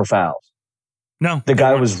of them were fouls. No. The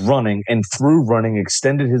guy was running, and through running,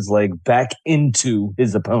 extended his leg back into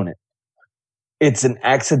his opponent. It's an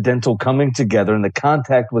accidental coming together, and the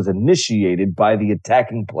contact was initiated by the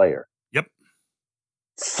attacking player. Yep.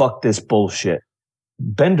 Fuck this bullshit.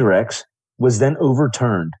 Benderex was then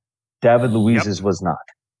overturned. David Luiz's was not.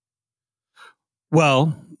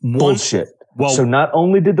 Well, bullshit. So not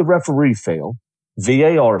only did the referee fail,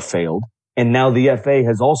 VAR failed, and now the FA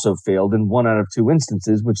has also failed in 1 out of 2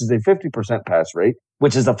 instances, which is a 50% pass rate,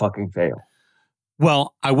 which is a fucking fail.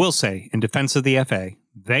 Well, I will say, in defense of the FA,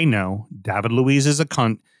 they know David Luiz is a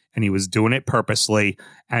cunt, and he was doing it purposely,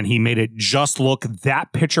 and he made it just look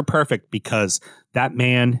that picture perfect because that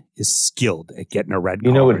man is skilled at getting a red card.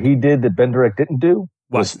 You know what he did that Benderek didn't do?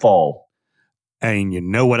 Was fall. And you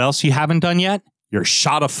know what else you haven't done yet? You're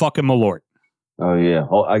shot of fucking Malort. Oh, yeah.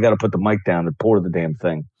 Oh, I got to put the mic down and pour the damn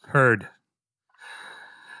thing. Heard.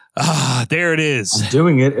 There it is. I'm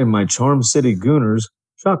doing it in my Charm City Gooners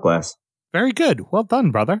shot glass. Very good. Well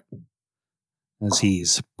done, brother. As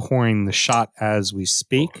he's pouring the shot as we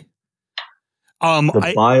speak.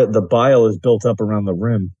 The bile is built up around the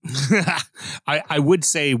rim. I would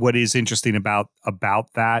say what is interesting about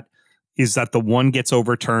that is that the one gets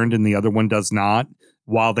overturned and the other one does not,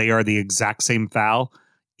 while they are the exact same foul.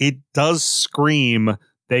 It does scream.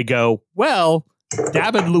 They go, well,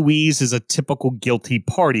 David Luiz is a typical guilty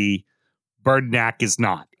party. Bertonac is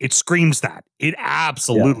not. It screams that. It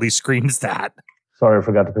absolutely screams that. Sorry, I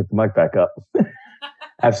forgot to pick the mic back up.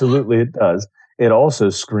 Absolutely, it does. It also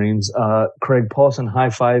screams Craig Pawson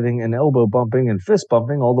high-fiving and elbow bumping and fist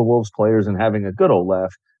bumping all the Wolves players and having a good old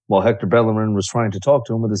laugh while Hector Bellerin was trying to talk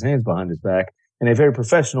to him with his hands behind his back in a very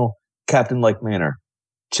professional, captain-like manner.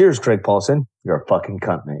 Cheers, Craig Pawson. You're a fucking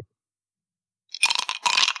cunt, mate.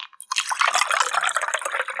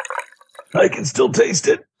 I can still taste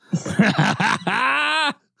it.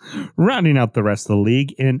 Rounding out the rest of the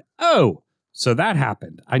league in So that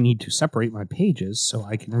happened. I need to separate my pages so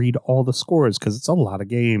I can read all the scores because it's a lot of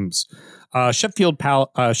games. Sheffield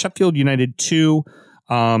United 2,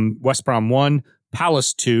 West Brom 1,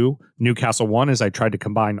 Palace 2, Newcastle 1, as I tried to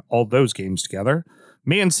combine all those games together.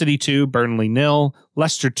 Man City 2, Burnley 0,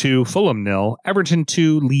 Leicester 2, Fulham 0, Everton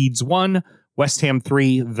 2, Leeds 1, West Ham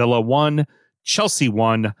 3, Villa 1, Chelsea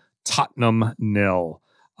 1, Tottenham 0.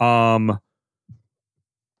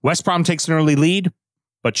 West Brom takes an early lead,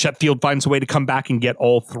 but Sheffield finds a way to come back and get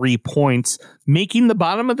all 3 points, making the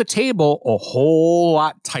bottom of the table a whole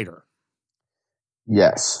lot tighter.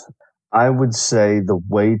 Yes. I would say the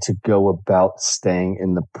way to go about staying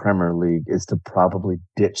in the Premier League is to probably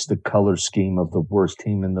ditch the color scheme of the worst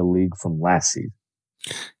team in the league from last season.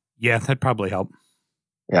 Yeah, that'd probably help.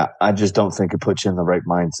 Yeah, I just don't think it puts you in the right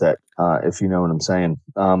mindset, if you know what I'm saying.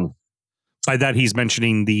 By that, he's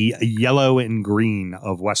mentioning the yellow and green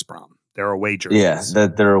of West Brom. Their away jerseys. Yeah,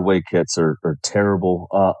 that their away kits are terrible,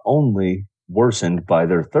 only worsened by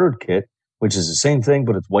their third kit, which is the same thing,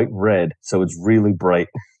 but it's white and red, so it's really bright.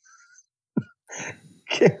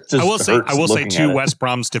 I will say to West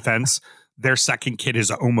Brom's defense, their second kit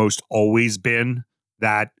has almost always been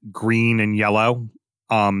that green and yellow.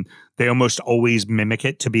 They almost always mimic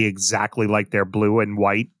it to be exactly like their blue and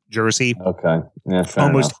white jersey. Okay. Yeah, fair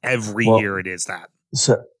almost enough. every year it is that.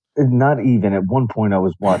 So not even at one point I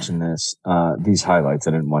was watching these highlights.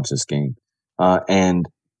 I didn't watch this game. And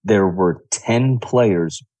there were 10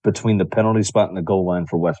 players between the penalty spot and the goal line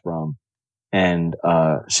for West Brom. And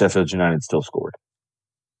Sheffield United still scored.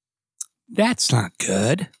 That's not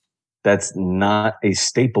good. That's not a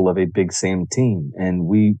staple of a Big Sam team. And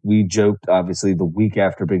we joked, obviously, the week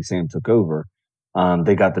after Big Sam took over,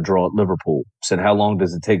 they got the draw at Liverpool. Said, how long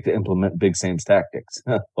does it take to implement Big Sam's tactics?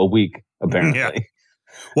 A week, apparently. Yeah.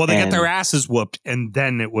 Well, they got their asses whooped, and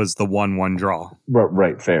then it was the 1-1 draw.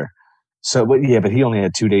 Right, fair. So, but he only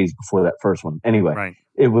had 2 days before that first one. Anyway, right.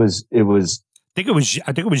 It was. I think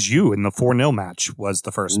it was you in the 4-0 match was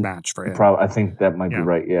the first match for him. I think that might be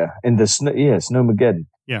right. Yeah, and Snowmageddon.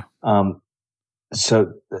 Yeah.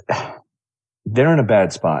 So they're in a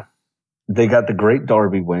bad spot. They got the great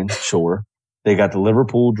Derby win, sure. They got the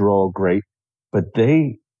Liverpool draw, great, but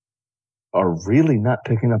they are really not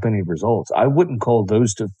picking up any results. I wouldn't call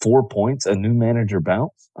those 4 points a new manager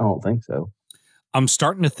bounce. I don't think so. I'm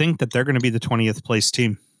starting to think that they're going to be the 20th place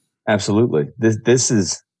team. Absolutely. This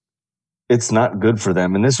is. It's not good for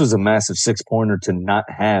them. And this was a massive 6-pointer to not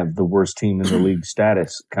have the worst team in the league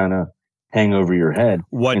status kind of hang over your head.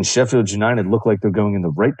 And Sheffield United look like they're going in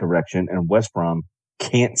the right direction, and West Brom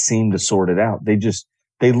can't seem to sort it out.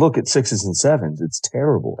 They look at 6s and 7s. It's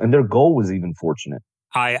terrible. And their goal was even fortunate.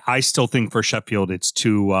 I still think for Sheffield, it's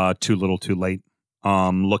too little too late.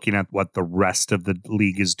 Looking at what the rest of the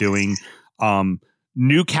league is doing.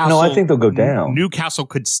 Newcastle. No, I think they'll go down. Newcastle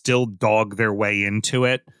could still dog their way into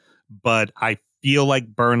it. But I feel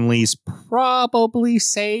like Burnley's probably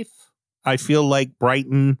safe. I feel like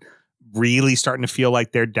Brighton really starting to feel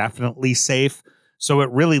like they're definitely safe. So it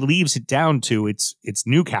really leaves it down to it's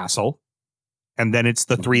Newcastle, and then it's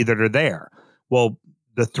the 3 that are there. Well,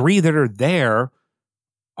 the 3 that are there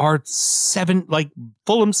are 7, like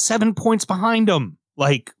Fulham's 7 points behind them.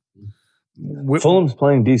 Like Fulham's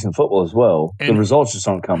playing decent football as well. The results just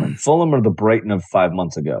aren't coming. Fulham are the Brighton of 5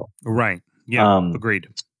 months ago. Right. Yeah. Agreed.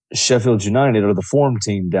 Sheffield United are the form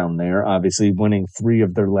team down there, obviously winning 3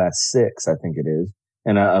 of their last 6, I think it is.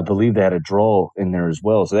 And I believe they had a draw in there as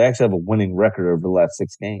well. So they actually have a winning record over the last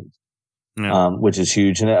 6 games, which is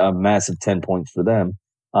huge. And a massive 10 points for them,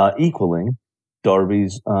 equaling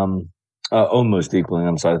Derby's, almost equaling.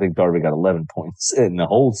 I'm sorry, I think Derby got 11 points in the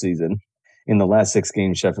whole season. In the last 6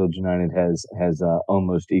 games, Sheffield United has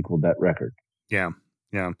almost equaled that record. Yeah.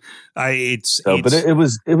 But it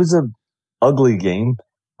was a ugly game.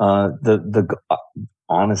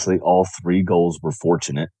 Honestly, all 3 goals were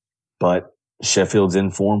fortunate, but Sheffield's in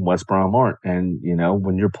form, West Brom aren't. And,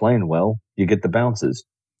 when you're playing well, you get the bounces.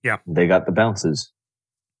 Yeah. They got the bounces.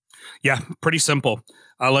 Yeah, pretty simple.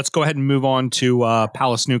 Let's go ahead and move on to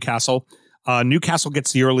Palace Newcastle. Newcastle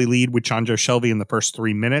gets the early lead with Jonjo Shelvey in the first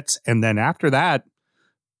 3 minutes. And then after that,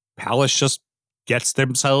 Palace just gets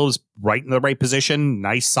themselves right in the right position.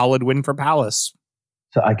 Nice, solid win for Palace.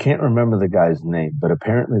 So I can't remember the guy's name, but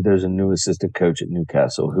apparently there's a new assistant coach at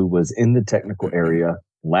Newcastle who was in the technical area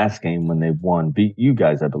last game when they won. Beat you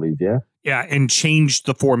guys, I believe, yeah? Yeah, and changed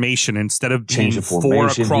the formation instead of being 4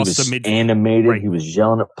 across the midfield. Animated. Right. He was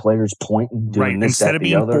yelling at players, pointing, doing this, instead that, of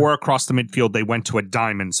being the other. 4 across the midfield, they went to a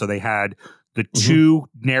diamond. So they had the 2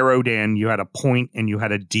 narrowed in, you had a point, and you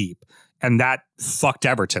had a deep. And that fucked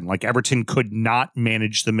Everton. Like, Everton could not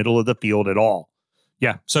manage the middle of the field at all.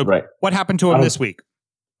 Yeah. So Right. what happened to him this week?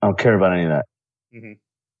 I don't care about any of that. Mhm.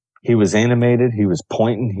 He was animated. He was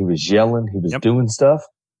pointing. He was yelling. He was doing stuff.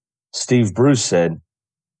 Steve Bruce said,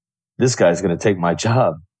 "This guy's going to take my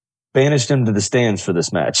job." Banished him to the stands for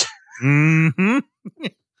this match. Mm-hmm.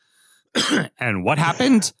 And what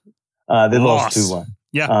happened? They lost 2-1.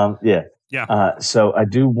 Yeah. Yeah. So I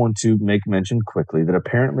do want to make mention quickly that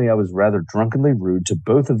apparently I was rather drunkenly rude to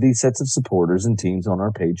both of these sets of supporters and teams on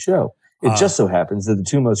our paid show. It just so happens that the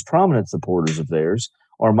two most prominent supporters of theirs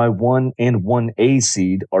are my 1 and 1A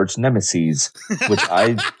seed arch nemesis, which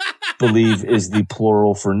I believe is the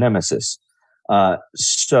plural for nemesis.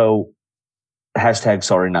 So hashtag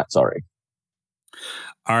sorry, not sorry.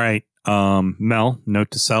 All right. Mel,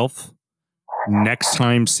 note to self. Next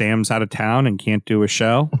time Sam's out of town and can't do a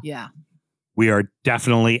show, Yeah. we are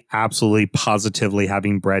definitely, absolutely, positively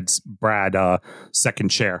having Brad second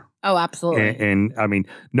chair. Oh, absolutely. And I mean,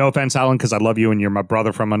 no offense, Alan, because I love you and you're my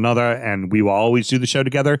brother from another, and we will always do the show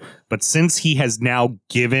together. But since he has now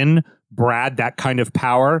given Brad that kind of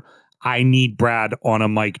power, I need Brad on a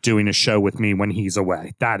mic doing a show with me when he's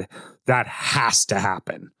away. That has to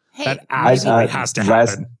happen. Hey, that absolutely has to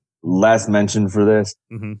happen. Last mention for this.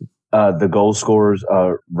 Mm-hmm. The goal scorers,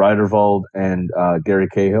 Reiderwald and Gary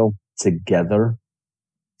Cahill, together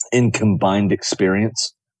in combined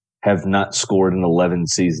experience, have not scored in 11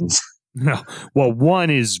 seasons. No. Well,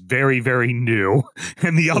 one is very, very new,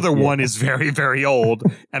 and the other one is very, very old,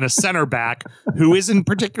 and a center back who isn't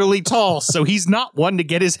particularly tall, so he's not one to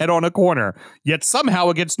get his head on a corner. Yet somehow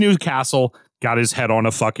against Newcastle, got his head on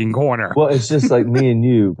a fucking corner. Well, it's just like me and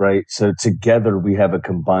you, right? So together we have a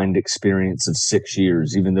combined experience of 6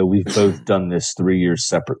 years, even though we've both done this 3 years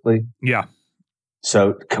separately. Yeah.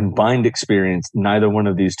 So combined experience, neither one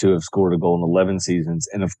of these two have scored a goal in 11 seasons.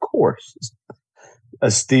 And of course,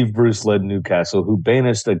 a Steve Bruce-led Newcastle who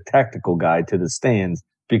banished a tactical guy to the stands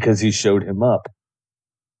because he showed him up,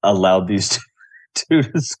 allowed these two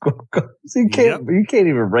to score goals. You can't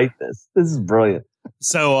even rate this. This is brilliant.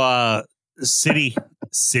 So, City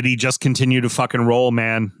just continue to fucking roll,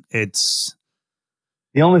 man. It's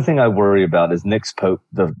the only thing I worry about is Nick's Pope,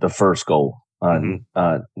 the first goal,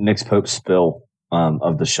 Nick's Pope's spill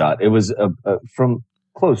of the shot. It was from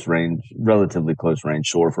close range, relatively close range,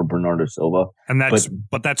 sure, for Bernardo Silva, and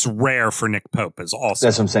that's rare for Nick Pope. Is also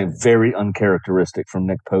that's what I'm saying. Very uncharacteristic from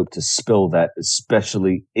Nick Pope to spill that,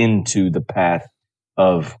 especially into the path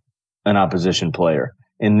of an opposition player.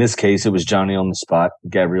 In this case, it was Johnny on the spot,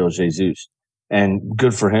 Gabriel Jesus. And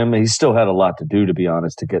good for him. He still had a lot to do, to be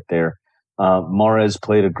honest, to get there. Mahrez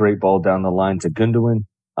played a great ball down the line to Gundogan,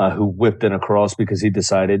 who whipped it across because he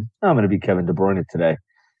decided, I'm going to be Kevin De Bruyne today,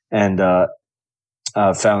 and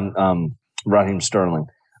found Raheem Sterling.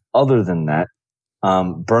 Other than that,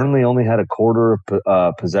 Burnley only had a quarter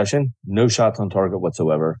of possession, no shots on target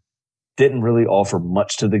whatsoever. Didn't really offer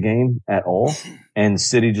much to the game at all. And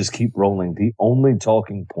City just keep rolling. The only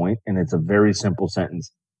talking point, and it's a very simple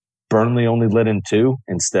sentence, Burnley only let in 2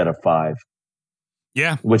 instead of 5.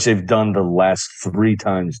 Yeah. Which they've done the last 3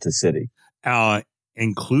 times to City.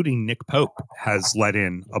 Including Nick Pope has let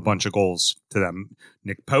in a bunch of goals to them.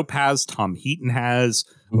 Nick Pope has, Tom Heaton has,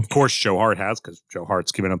 of course Joe Hart has, because Joe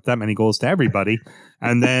Hart's given up that many goals to everybody.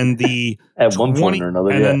 And then the at one point or another,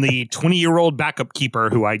 and then the 20-year-old backup keeper,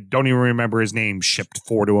 who I don't even remember his name, shipped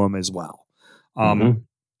 4 to him as well.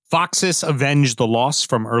 Foxes avenged the loss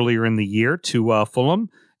from earlier in the year to Fulham,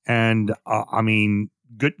 and I mean,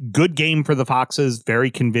 good game for the Foxes, very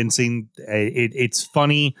convincing. It's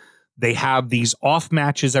funny. They have these off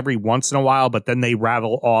matches every once in a while, but then they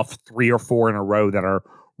rattle off 3 or 4 in a row that are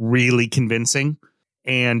really convincing.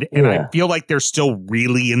 And I feel like they're still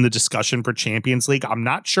really in the discussion for Champions League. I'm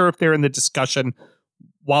not sure if they're in the discussion.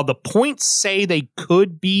 While the points say they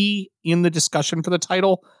could be in the discussion for the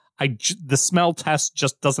title, the smell test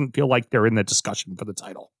just doesn't feel like they're in the discussion for the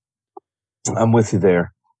title. I'm with you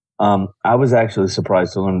there. I was actually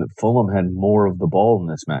surprised to learn that Fulham had more of the ball in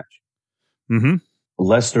this match. Mm-hmm.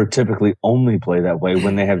 Leicester typically only play that way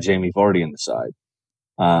when they have Jamie Vardy in the side.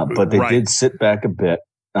 But they did sit back a bit.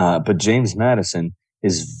 But James Maddison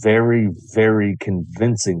is very, very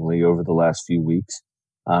convincingly over the last few weeks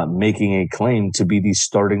making a claim to be the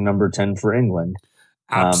starting number 10 for England.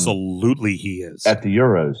 Absolutely he is. At the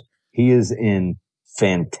Euros. He is in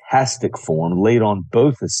fantastic form, laid on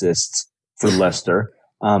both assists for Leicester.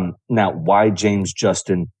 Now, why James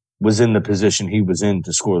Justin was in the position he was in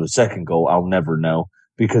to score the second goal, I'll never know.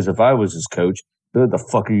 Because if I was his coach, what the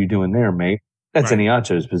fuck are you doing there, mate? That's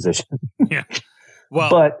Iniacho's position. Yeah.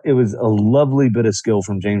 Well, but it was a lovely bit of skill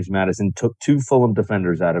from James Maddison, took 2 Fulham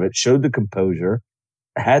defenders out of it, showed the composure,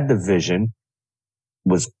 had the vision,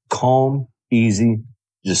 was calm, easy,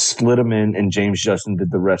 just slid them in, and James Justin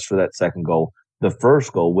did the rest for that second goal. The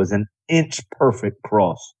first goal was an inch-perfect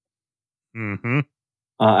cross. Mm-hmm.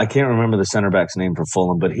 I can't remember the center back's name for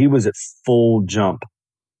Fulham, but he was at full jump,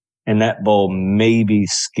 and that ball maybe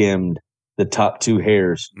skimmed the top two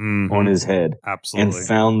hairs on his head. Absolutely. And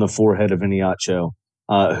found the forehead of Iniacho,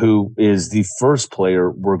 who is the first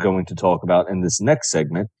player we're going to talk about in this next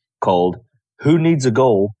segment called Who Needs a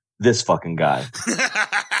Goal? This fucking guy.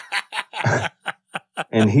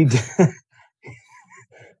 And he did.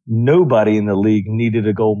 Nobody in the league needed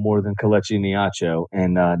a goal more than Kelechi Iheanacho,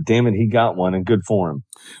 and damn it, he got one, and good for him.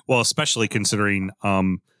 Well, especially considering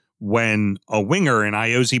when a winger in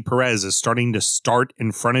Iosi Perez is starting to start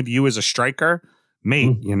in front of you as a striker,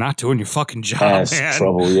 mate, you're not doing your fucking job, That's man.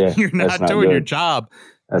 trouble, yeah. You're not doing your job.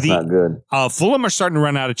 That's not good. Fulham are starting to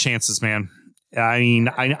run out of chances, man. I mean,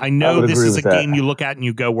 I know this is a game you look at and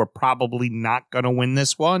you go, we're probably not going to win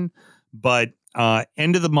this one, but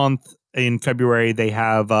end of the month in February, they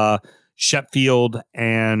have Sheffield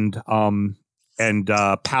and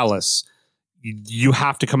Palace. You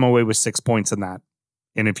have to come away with 6 points in that.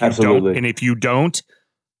 And if you don't,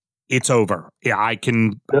 it's over. Yeah, I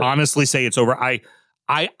can honestly say it's over. I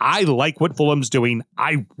like what Fulham's doing.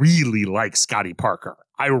 I really like Scotty Parker.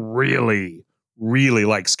 I really, really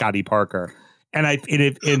like Scotty Parker. And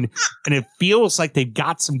it feels like they've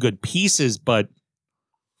got some good pieces, but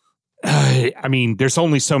I mean, there's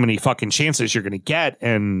only so many fucking chances you're going to get,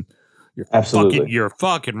 and you're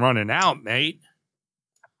fucking running out, mate.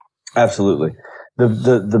 Absolutely.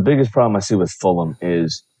 The biggest problem I see with Fulham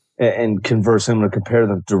is, and conversely, I'm going to compare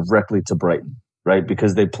them directly to Brighton, right?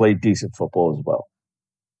 Because they play decent football as well.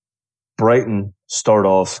 Brighton start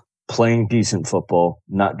off playing decent football,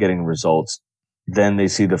 not getting results. Then they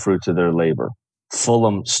see the fruits of their labor.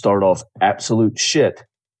 Fulham start off absolute shit,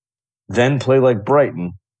 then play like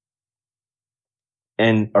Brighton,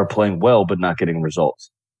 and are playing well but not getting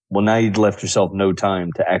results. Well, now you've left yourself no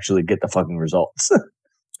time to actually get the fucking results.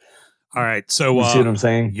 All right, so you see what I'm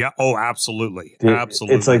saying? Yeah. Oh, absolutely, Dude,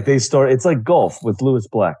 absolutely. It's like it's like golf with Lewis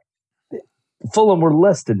Black. Fulham were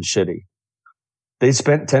less than shitty. They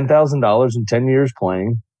spent $10,000 in 10 years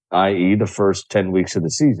playing, i.e., the first 10 weeks of the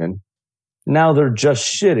season. Now they're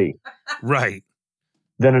just shitty. Right.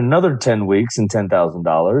 Then another 10 weeks and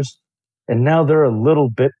 $10,000, and now they're a little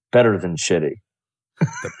bit better than shitty.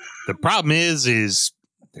 The problem is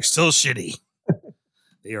they're still shitty.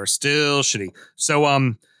 They are still shitty. So,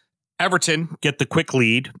 Everton get the quick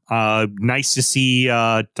lead. Nice to see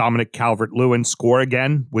Dominic Calvert-Lewin score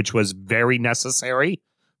again, which was very necessary.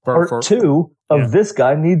 Part two of this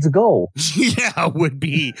guy needs a goal. Yeah, would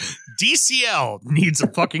be DCL needs a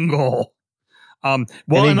fucking goal. Well,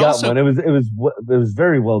 and he got one. It was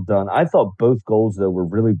very well done. I thought both goals though were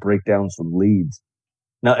really breakdowns from Leeds.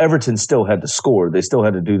 Now Everton still had to score; they still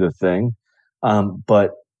had to do their thing.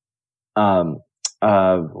 But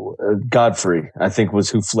Godfrey, I think, was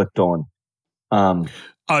who flicked on. The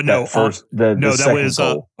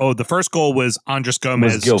first goal was Andres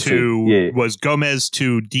Gomez was Gomez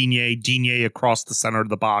to Digne across the center of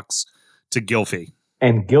the box to Gylfi.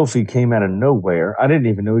 And Gylfi came out of nowhere. I didn't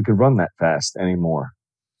even know he could run that fast anymore.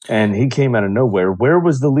 And he came out of nowhere. Where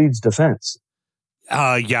was the Leeds defense?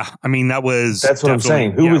 Yeah. I mean, that's what I'm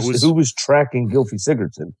saying. Who was tracking Gylfi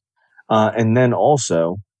Sigurdsson? And then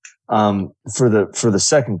also, for the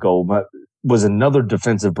second goal, was another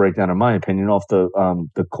defensive breakdown, in my opinion, off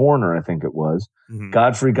the corner. I think it was. Mm-hmm.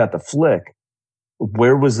 Godfrey got the flick.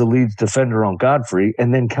 Where was the Leeds defender on Godfrey?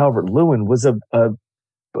 And then Calvert-Lewin was a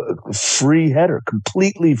free header,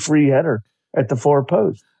 completely free header at the far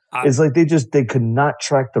post. It's like they could not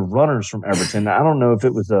track the runners from Everton. I don't know if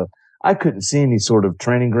it was I couldn't see any sort of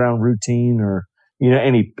training ground routine or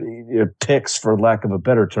any picks, for lack of a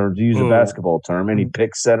better term, to use a basketball term, any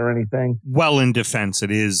picks set or anything. Well, in defense, it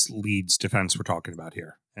is Leeds defense we're talking about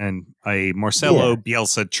here, and a Marcelo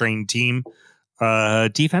Bielsa trained team.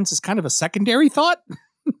 Defense is kind of a secondary thought.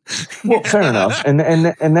 Well, fair enough, and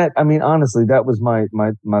that, I mean, honestly, that was my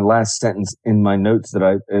last sentence in my notes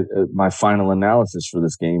that my final analysis for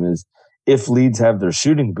this game is: if Leeds have their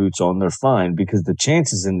shooting boots on, they're fine because the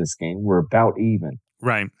chances in this game were about even.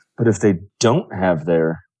 Right. But if they don't have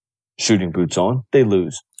their shooting boots on, they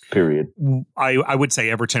lose. Period. I would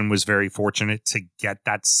say Everton was very fortunate to get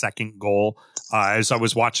that second goal as I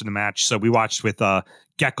was watching the match. So we watched with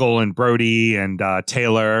Geckel and Brody and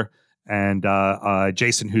Taylor and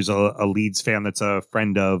Jason, who's a Leeds fan that's a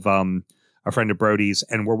friend of Brody's,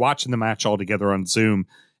 and we're watching the match all together on Zoom.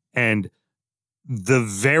 And the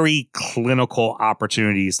very clinical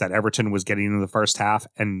opportunities that Everton was getting in the first half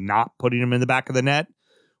and not putting them in the back of the net,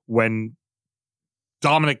 when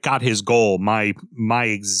Dominic got his goal, my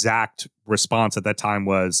exact response at that time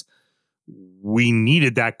was, we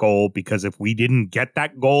needed that goal because if we didn't get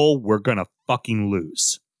that goal, we're gonna fucking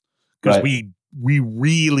lose. Because we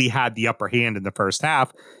really had the upper hand in the first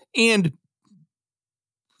half, and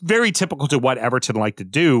very typical to what Everton like to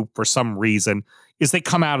do for some reason is they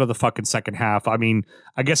come out of the fucking second half. I mean,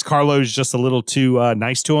 I guess Carlo's just a little too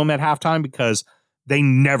nice to him at halftime because they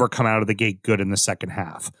never come out of the gate good in the second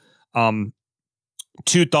half.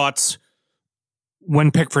 Two thoughts.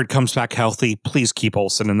 When Pickford comes back healthy, please keep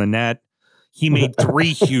Olsen in the net. He made 3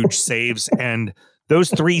 huge saves, and those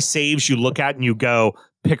 3 saves you look at and you go,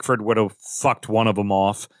 Pickford would have fucked one of them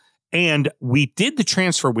off. And we did the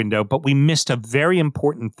transfer window, but we missed a very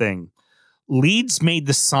important thing. Leeds made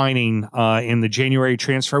the signing in the January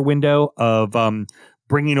transfer window of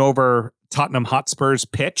bringing over Tottenham Hotspur's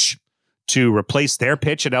pitch to replace their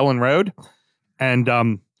pitch at Ellen Road.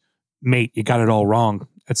 And, mate, you got it all wrong.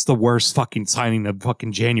 It's the worst fucking signing of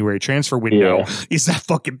fucking January transfer window is that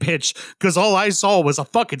fucking pitch. Because all I saw was a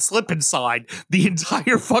fucking slip and slide the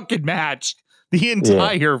entire fucking match.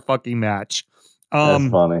 Fucking match. That's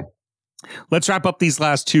funny. Let's wrap up these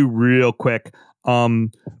last 2 real quick.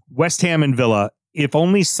 West Ham and Villa. If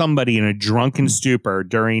only somebody in a drunken stupor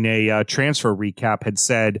during a transfer recap had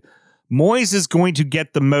said, Moyes is going to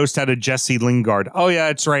get the most out of Jesse Lingard. Oh, yeah,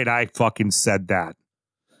 that's right. I fucking said that.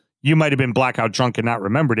 You might have been blackout drunk and not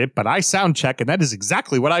remembered it, but I sound check, and that is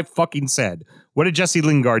exactly what I fucking said. What did Jesse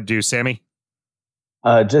Lingard do, Sammy?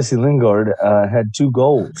 Jesse Lingard had 2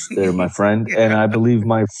 goals there, my friend. And I believe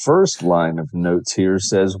my first line of notes here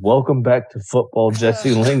says, welcome back to football,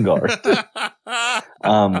 Jesse Lingard.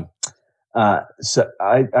 So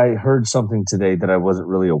I heard something today that I wasn't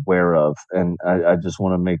really aware of. And I just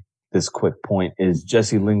want to make this quick point is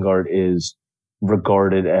Jesse Lingard is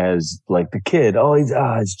regarded as like the kid. Oh,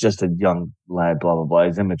 he's just a young lad, blah, blah, blah.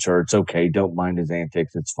 He's immature. It's okay. Don't mind his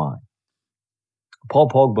antics. It's fine. Paul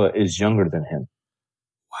Pogba is younger than him.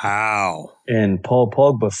 Wow. And Paul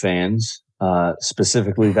Pogba fans,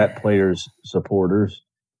 specifically that player's supporters,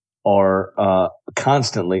 are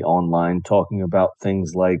constantly online talking about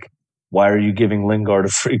things like, why are you giving Lingard a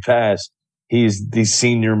free pass? He's the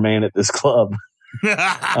senior man at this club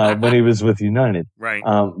when he was with United. Right.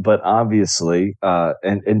 But obviously,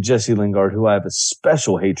 and Jesse Lingard, who I have a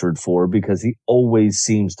special hatred for because he always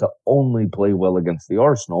seems to only play well against the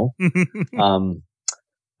Arsenal.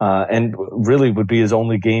 And really would be his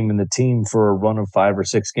only game in the team for a run of 5 or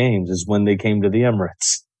 6 games is when they came to the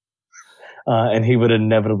Emirates. And he would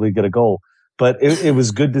inevitably get a goal. But it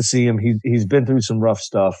was good to see him. He's been through some rough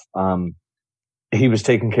stuff. He was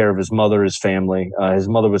taking care of his mother, his family. His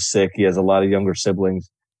mother was sick. He has a lot of younger siblings.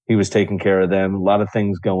 He was taking care of them. A lot of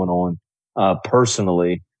things going on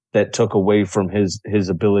personally that took away from his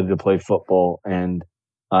ability to play football and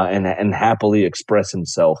happily express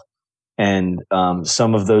himself. And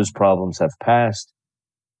some of those problems have passed.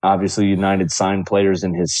 Obviously, United signed players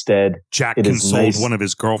in his stead. Jack consoled one of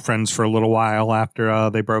his girlfriends for a little while after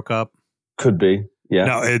they broke up. Could be, yeah.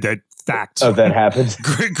 No, that fact. Oh, that happened.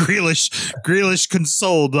 Grealish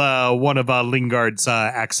consoled one of Lingard's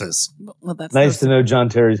exes. Well, that's nice to know John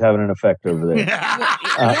Terry's having an effect over there.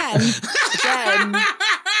 Again,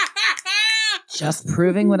 just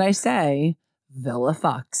proving what I say. Villa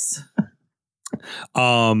fucks.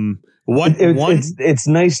 It's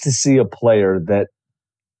nice to see a player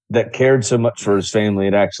that cared so much for his family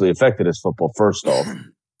it actually affected his football. First off,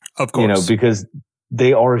 of course, because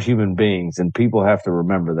they are human beings and people have to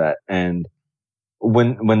remember that. And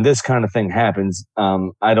when this kind of thing happens,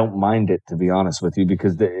 I don't mind it, to be honest with you,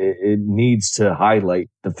 because it needs to highlight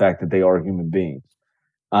the fact that they are human beings.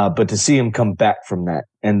 But to see him come back from that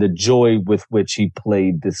and the joy with which he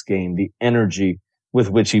played this game, the energy with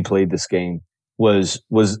which he played this game was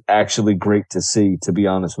actually great to see, to be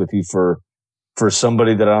honest with you, for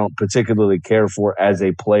somebody that I don't particularly care for as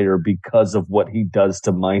a player because of what he does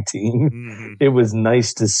to my team. Mm-hmm. It was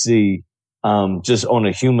nice to see just on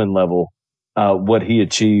a human level what he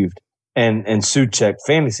achieved. And Souček,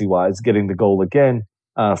 fantasy-wise, getting the goal again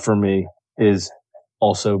for me is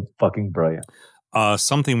also fucking brilliant.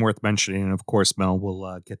 Something worth mentioning, and of course, Mel,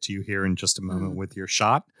 we'll get to you here in just a moment with your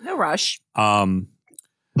shot. No rush.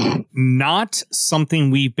 Not something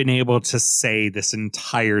we've been able to say this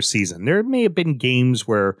entire season. There may have been games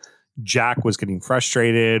where Jack was getting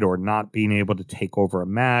frustrated or not being able to take over a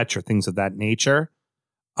match or things of that nature.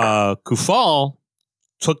 Kufal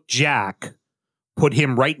took Jack, put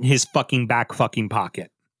him right in his fucking back fucking pocket.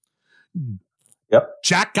 Yep.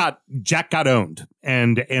 Jack got owned.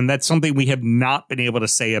 And that's something we have not been able to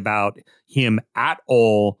say about him at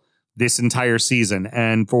all this entire season.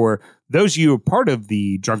 And for those of you who are part of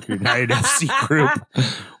the Drunken United FC group,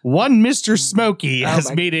 one Mr. Smokey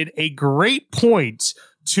has made it a great point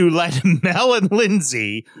to let Mel and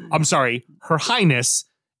Lindsay, I'm sorry, Her Highness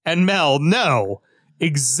and Mel know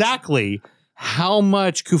exactly how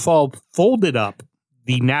much Kufal folded up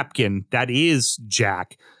the napkin that is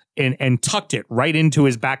Jack and tucked it right into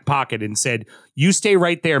his back pocket and said, you stay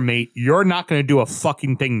right there, mate. You're not going to do a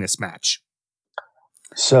fucking thing this match.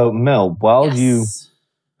 So, Mel, while you...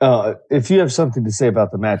 if you have something to say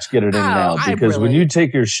about the match, get it in now. Because when you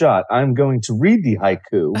take your shot, I'm going to read the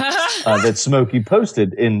haiku that Smokey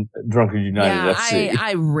posted in Drunken United FC.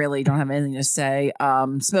 I really don't have anything to say.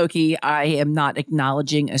 Smokey, I am not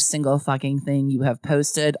acknowledging a single fucking thing you have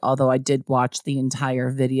posted, although I did watch the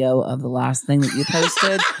entire video of the last thing that you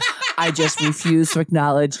posted. I just refuse to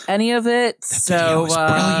acknowledge any of it. Video is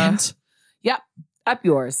brilliant. Yep, up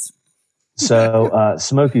yours. So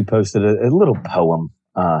Smokey posted a little poem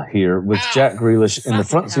here with Jack Grealish in the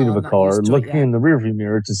front seat of a car, looking in the rearview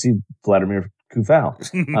mirror to see Vladimir Kufal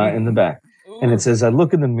in the back. And it says, I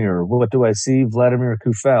look in the mirror. What do I see? Vladimir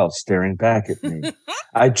Kufal staring back at me.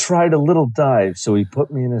 I tried a little dive, so he put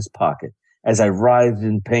me in his pocket. As I writhed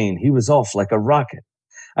in pain, he was off like a rocket.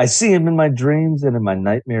 I see him in my dreams and in my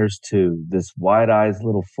nightmares too, this wide-eyed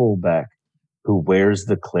little fullback who wears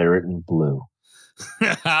the claret and blue.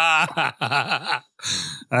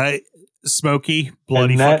 Smoky,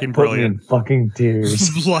 bloody fucking brilliant. Fucking tears.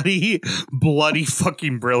 bloody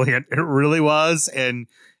fucking brilliant. It really was. And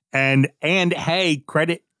hey,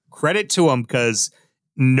 credit to him, because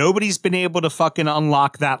nobody's been able to fucking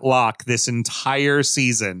unlock that lock this entire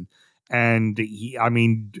season. And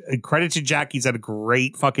credit to Jack. He's had a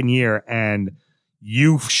great fucking year, and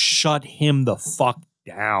you shut him the fuck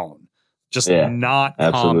down. Just not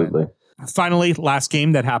absolutely. Common. Finally, last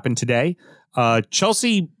game that happened today.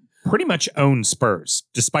 Chelsea pretty much owned Spurs,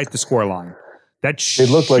 despite the scoreline. It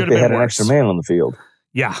looked like they had an extra man on the field.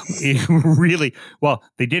 Yeah, really. Well,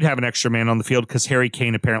 they did have an extra man on the field because Harry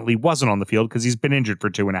Kane apparently wasn't on the field because he's been injured for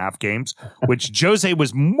 2.5 games, which Jose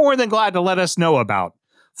was more than glad to let us know about.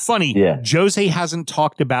 Funny, Jose hasn't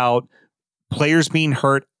talked about players being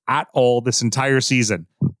hurt at all this entire season.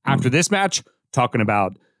 After this match, talking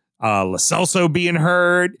about Lo Celso being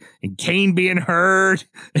hurt and Kane being hurt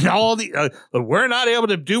and all the we're not able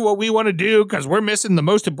to do what we want to do because we're missing the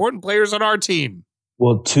most important players on our team.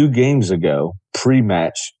 Well, 2 games ago,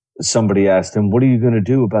 pre-match, somebody asked him, what are you going to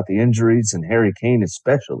do about the injuries and Harry Kane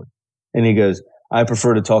especially? And he goes, I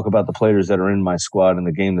prefer to talk about the players that are in my squad in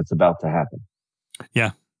the game that's about to happen.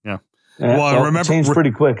 Yeah. Well, remember, changed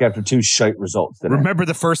pretty quick after 2 shite results. Remember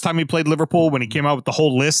the first time he played Liverpool when he came out with the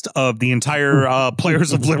whole list of the entire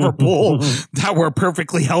players of Liverpool that were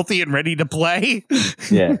perfectly healthy and ready to play?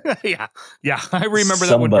 Yeah. Yeah. I remember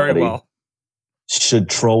that one very well. Should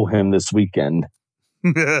troll him this weekend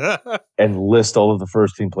and list all of the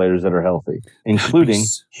first team players that are healthy, including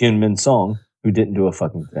Heung-min Son, who didn't do a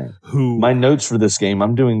fucking thing. My notes for this game,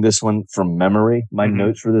 I'm doing this one from memory. My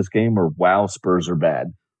notes for this game were, wow, Spurs are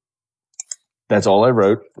bad. That's all I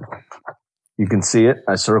wrote. You can see it.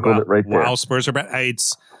 I circled it right there. Wow, Spurs are bad.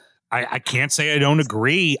 I can't say I don't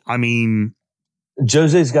agree. I mean,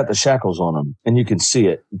 Jose's got the shackles on him, and you can see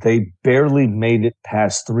it. They barely made it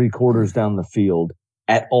past 3/4 down the field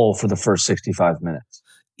at all for the first 65 minutes.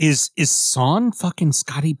 Is Son fucking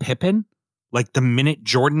Scottie Pippen? Like, the minute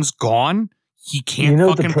Jordan's gone, he can't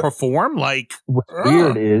fucking perform? Like, what's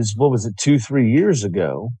weird is, what was it, 2-3 years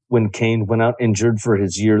ago when Kane went out injured for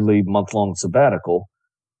his yearly month-long sabbatical?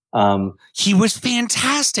 He was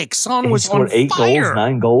fantastic. Son was on 8 fire. goals,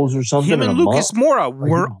 9 goals or something. Him and Lucas Moura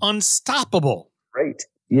were unstoppable. Great.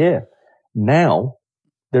 Yeah. Now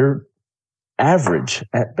they're average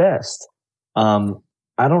at best.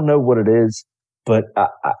 I don't know what it is, but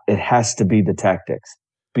it has to be the tactics,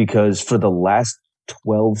 because for the last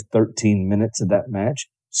 12, 13 minutes of that match,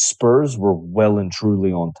 Spurs were well and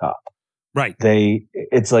truly on top. Right.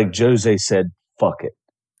 It's like Jose said, fuck it.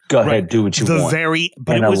 Go ahead, do what you want.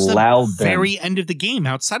 But it was the very end of the game.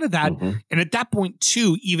 Outside of that, and at that point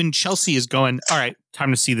too, even Chelsea is going, all right,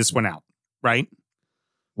 time to see this one out, right?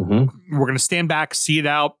 We're going to stand back, see it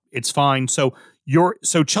out. It's fine. So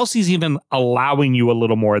Chelsea's even allowing you a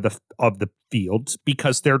little more of the field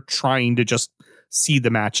because they're trying to just see the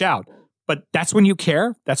match out. But that's when you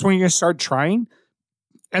care. That's when you're going to start trying.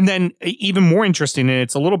 And then even more interesting, and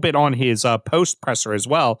it's a little bit on his post presser as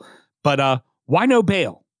well, but why no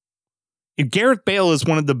Bale? If Gareth Bale is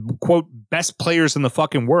one of the, quote, best players in the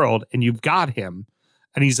fucking world, and you've got him,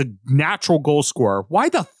 and he's a natural goal scorer, why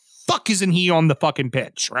the fuck isn't he on the fucking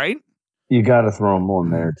pitch, right? You got to throw him on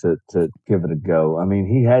there to give it a go. I mean,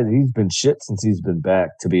 he's been shit since he's been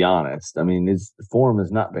back, to be honest. I mean, his form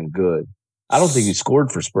has not been good. I don't think he scored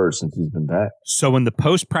for Spurs since he's been back. So in the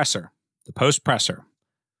post presser,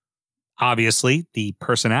 obviously the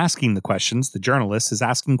person asking the questions, the journalist, is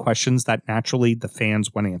asking questions that naturally the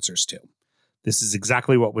fans want answers to. This is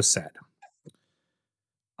exactly what was said.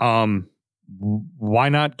 Why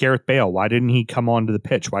not Gareth Bale? Why didn't he come onto the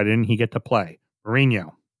pitch? Why didn't he get to play?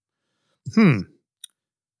 Mourinho.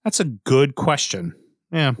 That's a good question.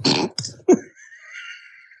 Yeah.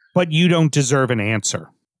 But you don't deserve an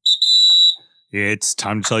answer. It's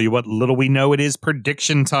time to tell you what little we know. It is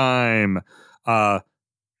prediction time. Pat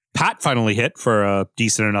finally hit for a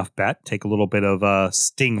decent enough bet. Take a little bit of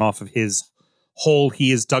sting off of his hole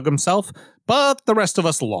he has dug himself. But the rest of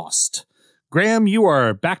us lost. Graham, you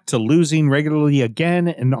are back to losing regularly again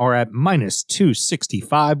and are at minus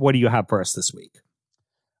 265. What do you have for us this week?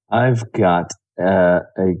 I've got a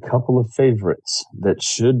couple of favorites that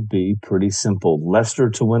should be pretty simple. Leicester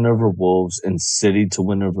to win over Wolves and City to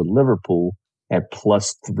win over Liverpool at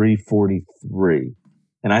plus 343.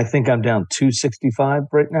 And I think I'm down 265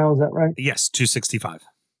 right now. Is that right? Yes, 265.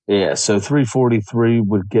 Yeah, so 343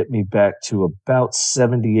 would get me back to about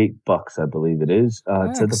 $78, I believe it is,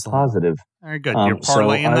 to the positive. Very good. You're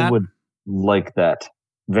parlaying that? I would like that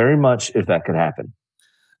very much if that could happen.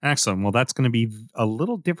 Excellent. Well, that's going to be a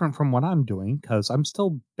little different from what I'm doing because I'm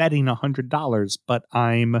still betting $100, but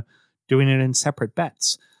I'm doing it in separate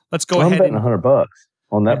bets. Let's go ahead. I'm betting $100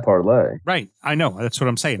 on that parlay. Right. I know. That's what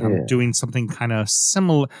I'm saying. I'm doing something kind of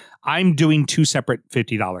similar. I'm doing two separate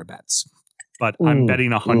 $50 bets, but I'm betting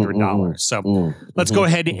 $100. So let's go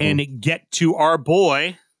ahead and get to our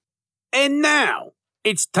boy. And now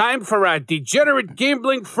it's time for our degenerate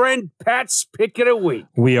gambling friend, Pat's Pick of the Week.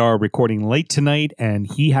 We are recording late tonight,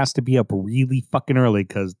 and he has to be up really fucking early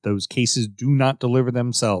because those cases do not deliver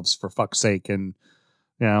themselves, for fuck's sake. And,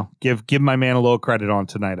 you know, give my man a little credit on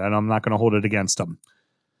tonight, and I'm not going to hold it against him.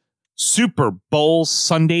 Super Bowl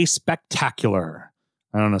Sunday Spectacular.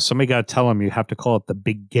 I don't know. Somebody got to tell him you have to call it the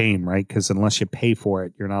big game, right? Because unless you pay for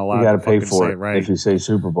it, you're not allowed to pay for it, right? If you say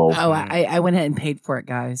Super Bowl. Oh, I went ahead and paid for it,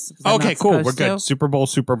 guys. Okay, cool. We're good. Super Bowl.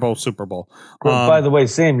 By the way,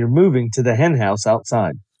 Sam, you're moving to the hen house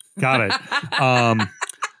outside. Got it.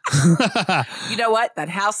 You know what? That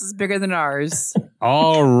house is bigger than ours.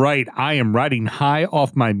 All right. I am riding high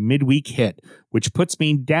off my midweek hit, which puts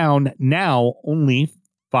me down now only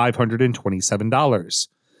 $527.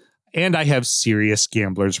 And I have serious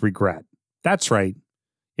gambler's regret. That's right.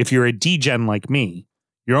 If you're a degen like me,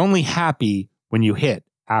 you're only happy when you hit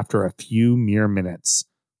after a few mere minutes.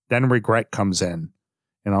 Then regret comes in,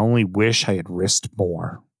 and I only wish I had risked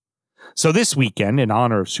more. So this weekend, in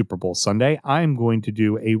honor of Super Bowl Sunday, I'm going to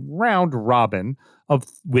do a round robin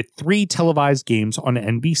with 3 televised games on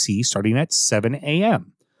NBC starting at 7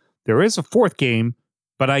 a.m. There is a 4th game,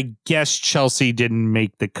 but I guess Chelsea didn't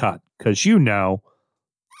make the cut because, you know,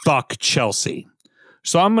 fuck Chelsea.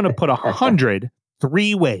 So I'm going to put 100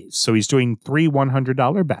 3 ways. So he's doing 3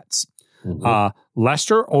 $100 bets.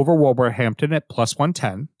 Leicester over Wolverhampton at plus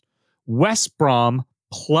 110. West Brom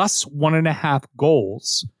plus 1.5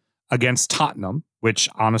 goals against Tottenham, which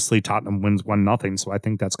honestly Tottenham wins 1-0. So I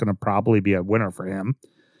think that's going to probably be a winner for him.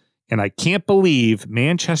 And I can't believe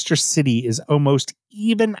Manchester City is almost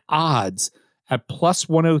even odds at plus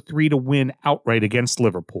 103 to win outright against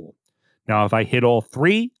Liverpool. Now, if I hit all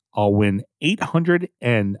 3, I'll win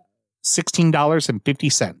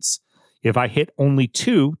 $816.50. If I hit only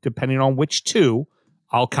 2, depending on which 2,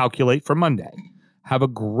 I'll calculate for Monday. Have a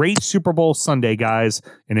great Super Bowl Sunday, guys.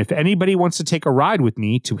 And if anybody wants to take a ride with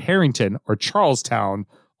me to Harrington or Charlestown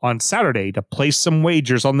on Saturday to place some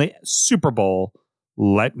wagers on the Super Bowl,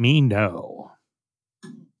 let me know.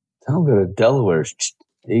 I'll go to Delaware. It's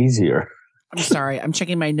easier. I'm sorry. I'm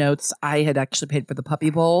checking my notes. I had actually paid for the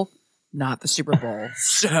Puppy Bowl, not the Super Bowl.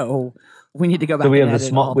 So we need to go back. So we have the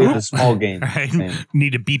small game. Right?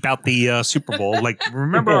 Need to beep out the Super Bowl. Like,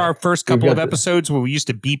 remember our first couple of episodes where we used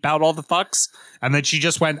to beep out all the fucks? And then she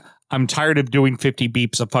just went, I'm tired of doing 50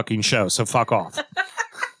 beeps a fucking show, so fuck off.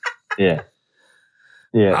 Yeah.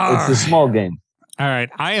 It's a small game. All right.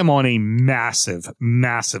 I am on a massive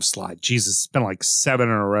slide. Jesus, it's been like 7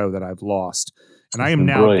 in a row that I've lost. And I am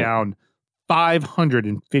now down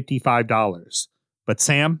 $555. But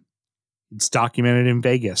Sam, it's documented in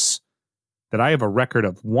Vegas that I have a record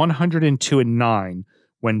of 102-9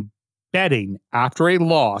 when betting after a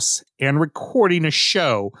loss and recording a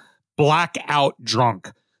show blackout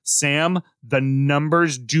drunk. Sam, the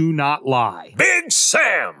numbers do not lie. Big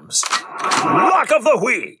Sam's Lock of the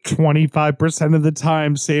Week. 25% of the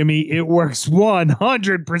time, Sammy, it works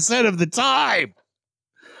 100% of the time.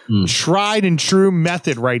 Tried and true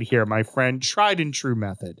method right here, my friend. Tried and true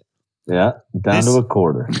method. Yeah, down to a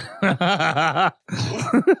quarter.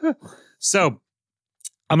 So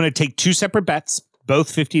I'm going to take two separate bets, both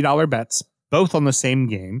 $50 bets, both on the same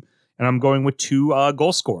game, and I'm going with two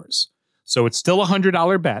goal scorers. So it's still a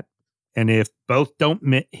 $100 bet, and if both don't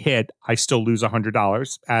hit, I still lose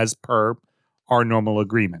 $100 as per our normal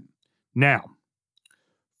agreement. Now,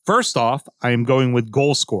 first off, I am going with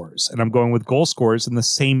goal scorers, and I'm going with goal scorers in the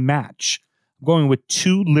same match. I'm going with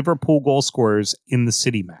two Liverpool goal scorers in the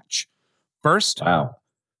City match. First,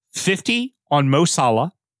 50 on Mo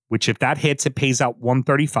Salah, which if that hits, it pays out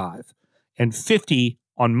 135, and 50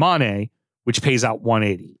 on Mane, which pays out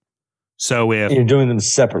 180. So if you're doing them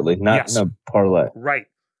separately, not in a parlay. Right.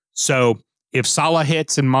 So if Salah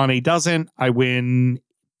hits and Mane doesn't, I win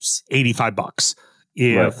 $85.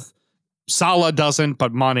 If Salah doesn't,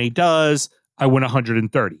 but Mane does, I win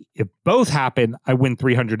 130. If both happen, I win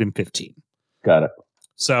 315. Got it.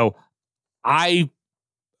 So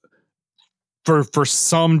for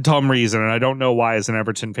some dumb reason, and I don't know why as an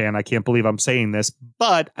Everton fan, I can't believe I'm saying this,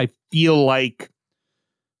 but I feel like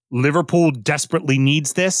Liverpool desperately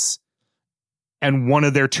needs this, and one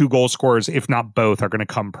of their two goal scorers, if not both, are going to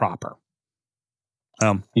come proper.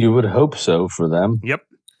 You would hope so for them. Yep.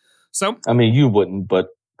 So, I mean, you wouldn't, but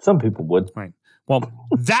some people would. Right. Well,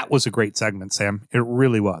 that was a great segment, Sam. It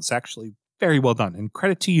really was. Actually, very well done. And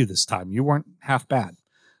credit to you this time. You weren't half bad.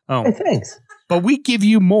 Hey, thanks. But we give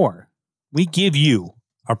you more. We give you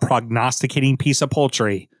a prognosticating piece of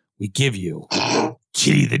poultry. We give you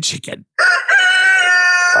Kitty the chicken.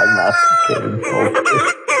 Prognosticating poultry.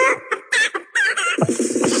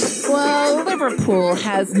 Well, Liverpool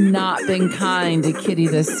has not been kind to Kitty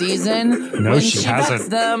this season. No, when she hasn't. bets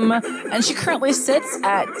them, and she currently sits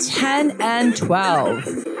at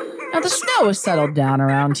 10-12. Now, the snow has settled down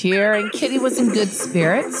around here, and Kitty was in good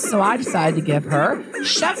spirits, so I decided to give her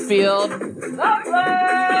Sheffield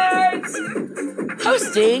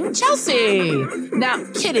hosting Chelsea. Now,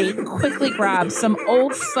 Kitty quickly grabbed some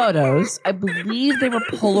old photos. I believe they were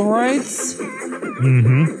Polaroids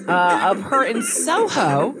of her in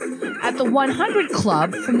Soho at the 100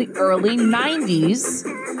 Club from the early 90s.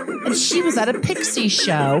 And she was at a Pixie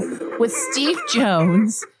show with Steve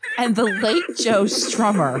Jones and the late Joe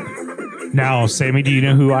Strummer. Now, Sammy, do you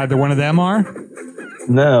know who either one of them are?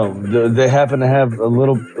 No. They happen to have a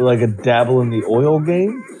little, like a dabble in the oil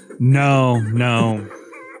game? No.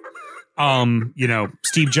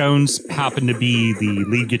 Steve Jones happened to be the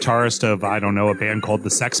lead guitarist of, I don't know, a band called the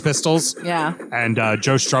Sex Pistols. Yeah. And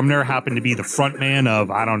Joe Strummer happened to be the front man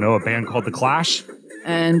of, I don't know, a band called The Clash.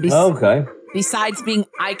 And Okay. Besides being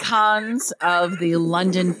icons of the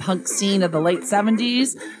London punk scene of the late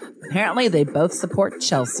 70s, apparently they both support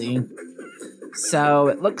Chelsea. So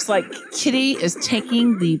it looks like Kitty is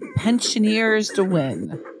taking the pensioners to win.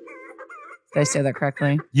 Did I say that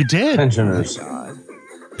correctly? You did. Pensioners. Oh my God.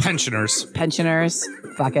 Pensioners. Pensioners.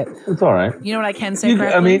 Fuck it. It's all right. You know what I can say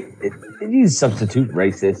correctly? I mean, you substitute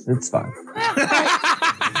racist. It's fine.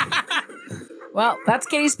 Well, that's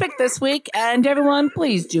Kitty's pick this week. And everyone,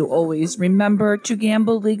 please do always remember to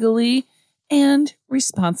gamble legally and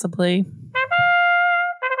responsibly.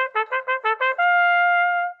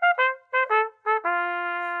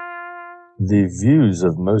 The views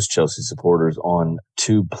of most Chelsea supporters on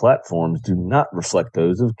two platforms do not reflect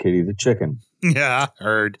those of Kitty the chicken. Yeah,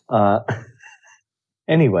 heard.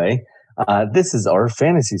 Anyway, this is our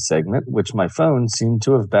fantasy segment, which my phone seemed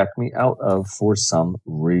to have backed me out of for some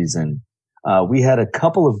reason. We had a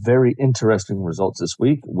couple of very interesting results this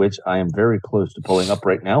week, which I am very close to pulling up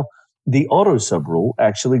right now. The auto sub rule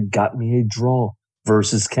actually got me a draw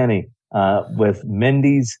versus Kenny. With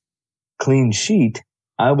Mendy's clean sheet,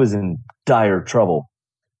 I was in dire trouble.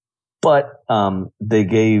 But they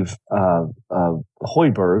gave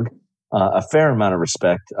Højbjerg a fair amount of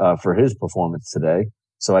respect for his performance today.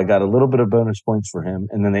 So I got a little bit of bonus points for him.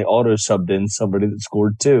 And then they auto subbed in somebody that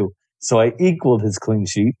scored 2. So I equaled his clean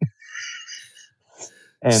sheet.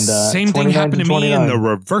 And same thing happened to me in the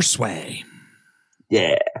reverse way.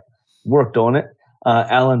 Yeah. Worked on it.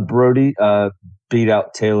 Alan Brody beat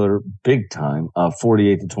out Taylor big time,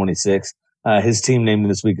 48-26. His team name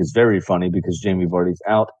this week is very funny because Jamie Vardy's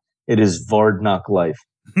out. It is Vard Knock Life.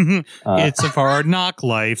 It's a Vard Knock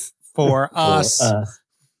Life for us.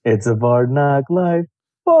 It's a Vard Knock Life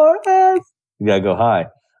for us. You gotta go high.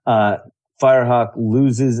 Firehawk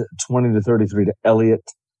loses 20-33 to Elliott.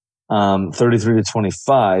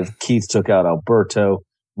 33-25. Keith took out Alberto.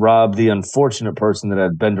 Rob, the unfortunate person that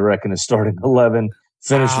had Benderek in his starting 11,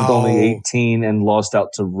 Finished with only 18 and lost out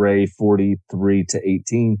to Ray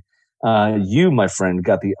 43-18. You, my friend,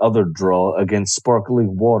 got the other draw against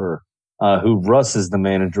Sparkling Water, who Russ is the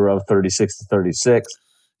manager of, 36-36.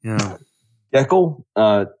 Yeah. Geckel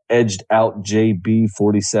edged out JB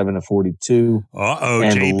 47-42.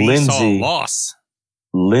 And JB saw a loss.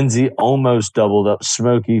 Lindsay almost doubled up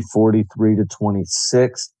Smokey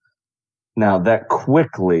 43-26. Now that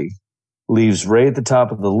quickly leaves Ray at the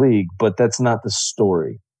top of the league, but that's not the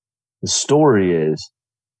story. The story is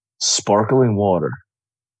Sparkling Water,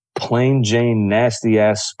 plain Jane, nasty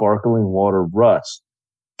ass Sparkling Water Russ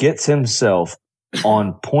gets himself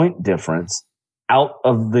on point difference out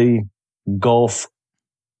of the golf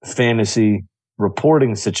fantasy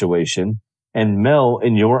reporting situation. And Mel,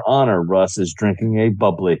 in your honor, Russ, is drinking a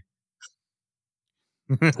bubbly.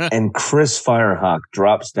 And Chris Firehawk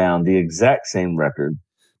drops down the exact same record.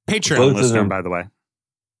 Patreon listener, by the way.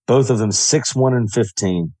 Both of them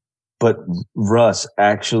 6-1-15. But Russ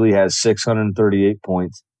actually has 638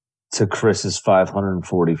 points to Chris's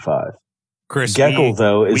 545. Chris, Geckel,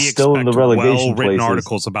 though, is still in the relegation well-written places.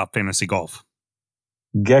 articles about fantasy golf.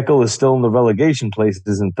 Geckel is still in the relegation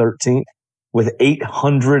places in 13th with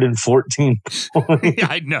 814 points. Yeah,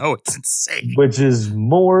 I know. It's insane. Which is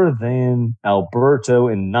more than Alberto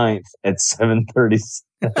in 9th at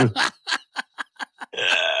 737.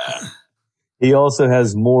 He also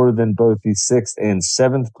has more than both the 6th and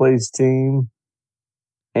 7th place team.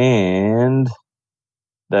 And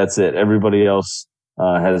that's it. Everybody else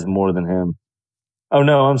has more than him. Oh,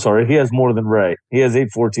 no, I'm sorry. He has more than Ray. He has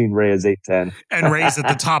 814. Ray has 810. And Ray's at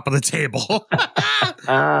the top of the table.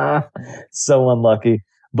 So unlucky.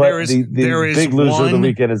 But the big loser of the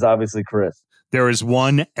weekend is obviously Chris. There is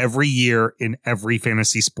one every year in every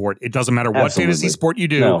fantasy sport. It doesn't matter what fantasy sport you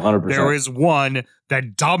do. No, 100%. There is one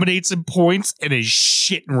that dominates in points and is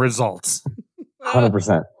shit in results.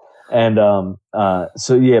 100%. And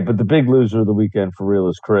so, yeah, but the big loser of the weekend for real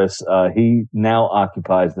is Chris. He now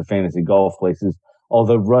occupies the fantasy golf places,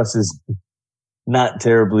 although Russ is not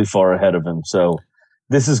terribly far ahead of him. So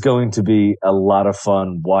this is going to be a lot of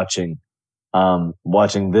fun watching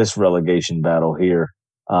this relegation battle here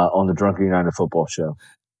on the Drunken United Football Show.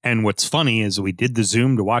 And what's funny is we did the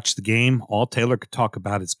Zoom to watch the game. All Taylor could talk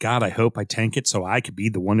about is, God, I hope I tank it so I could be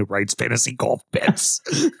the one who writes fantasy golf bits.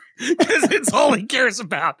 Because it's all he cares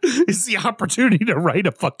about is the opportunity to write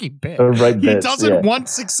a fucking bit. He doesn't want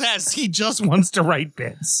success. He just wants to write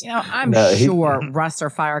bits. You know, I'm sure Russ or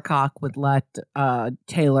Firecock would let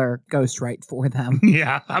Taylor ghostwrite for them.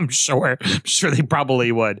 Yeah, I'm sure. I'm sure they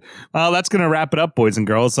probably would. Well, that's going to wrap it up, boys and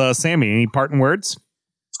girls. Sammy, any parting words?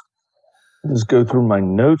 Just go through my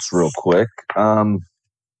notes real quick.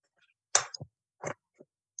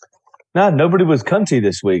 Nobody was cunty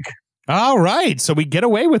this week. All right. So we get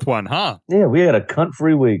away with one, huh? Yeah, we had a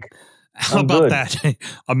cunt-free week. How about that?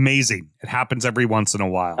 Amazing. It happens every once in a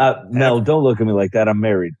while. Mel, don't look at me like that. I'm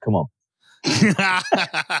married. Come on.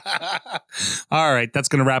 All right. That's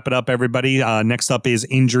going to wrap it up, everybody. Next up is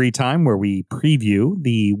Injury Time, where we preview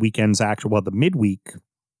the weekend's action. Well, the midweek.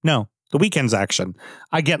 No. The weekend's action.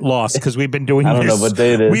 I get lost because we've been doing I don't know what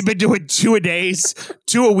day it is. We've been doing 2 a days,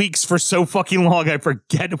 2 a weeks for so fucking long. I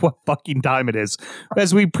forget what fucking time it is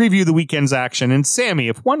as we preview the weekend's action. And Sammy,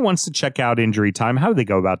 if one wants to check out Injury Time, how do they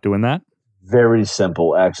go about doing that? Very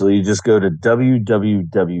simple, actually. You just go to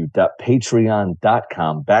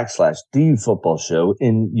www.patreon.com/DUFootballShow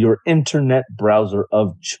in your internet browser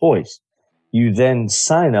of choice. You then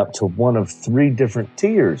sign up to one of 3 different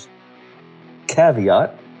tiers.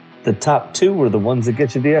 Caveat: the top 2 are the ones that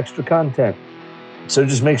get you the extra content. So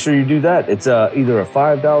just make sure you do that. It's either a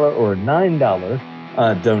 $5 or a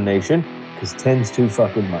 $9 donation, because 10's too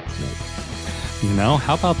fucking much, mate. You know,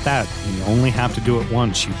 how about that? You only have to do it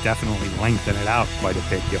once. You definitely lengthen it out quite a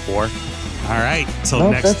bit, you whore. All right.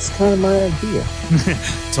 That's kind of my idea.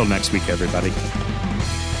 Till next week, everybody.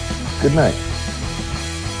 Good night.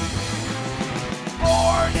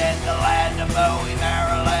 Born in the land of Bowie,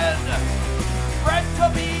 Maryland. Bred to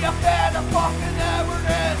be a fan of fucking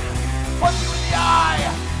Everton. Punch you in the eye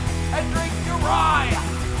and drink your rye.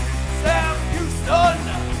 Sam Houston.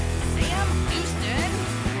 Sam Houston?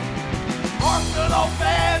 Arsenal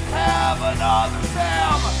fans have another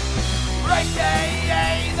Sam.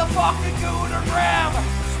 AKA the fucking Gooner Graham.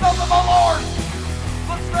 Snub of my lord.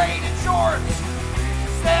 Looks great in shorts.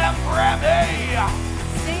 Sam Grammy.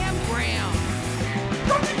 Sam Graham.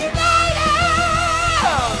 Drunken United!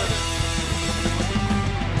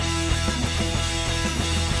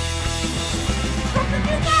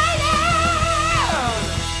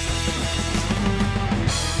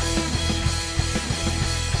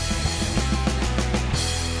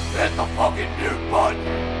 hit the fucking mute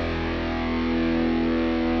button.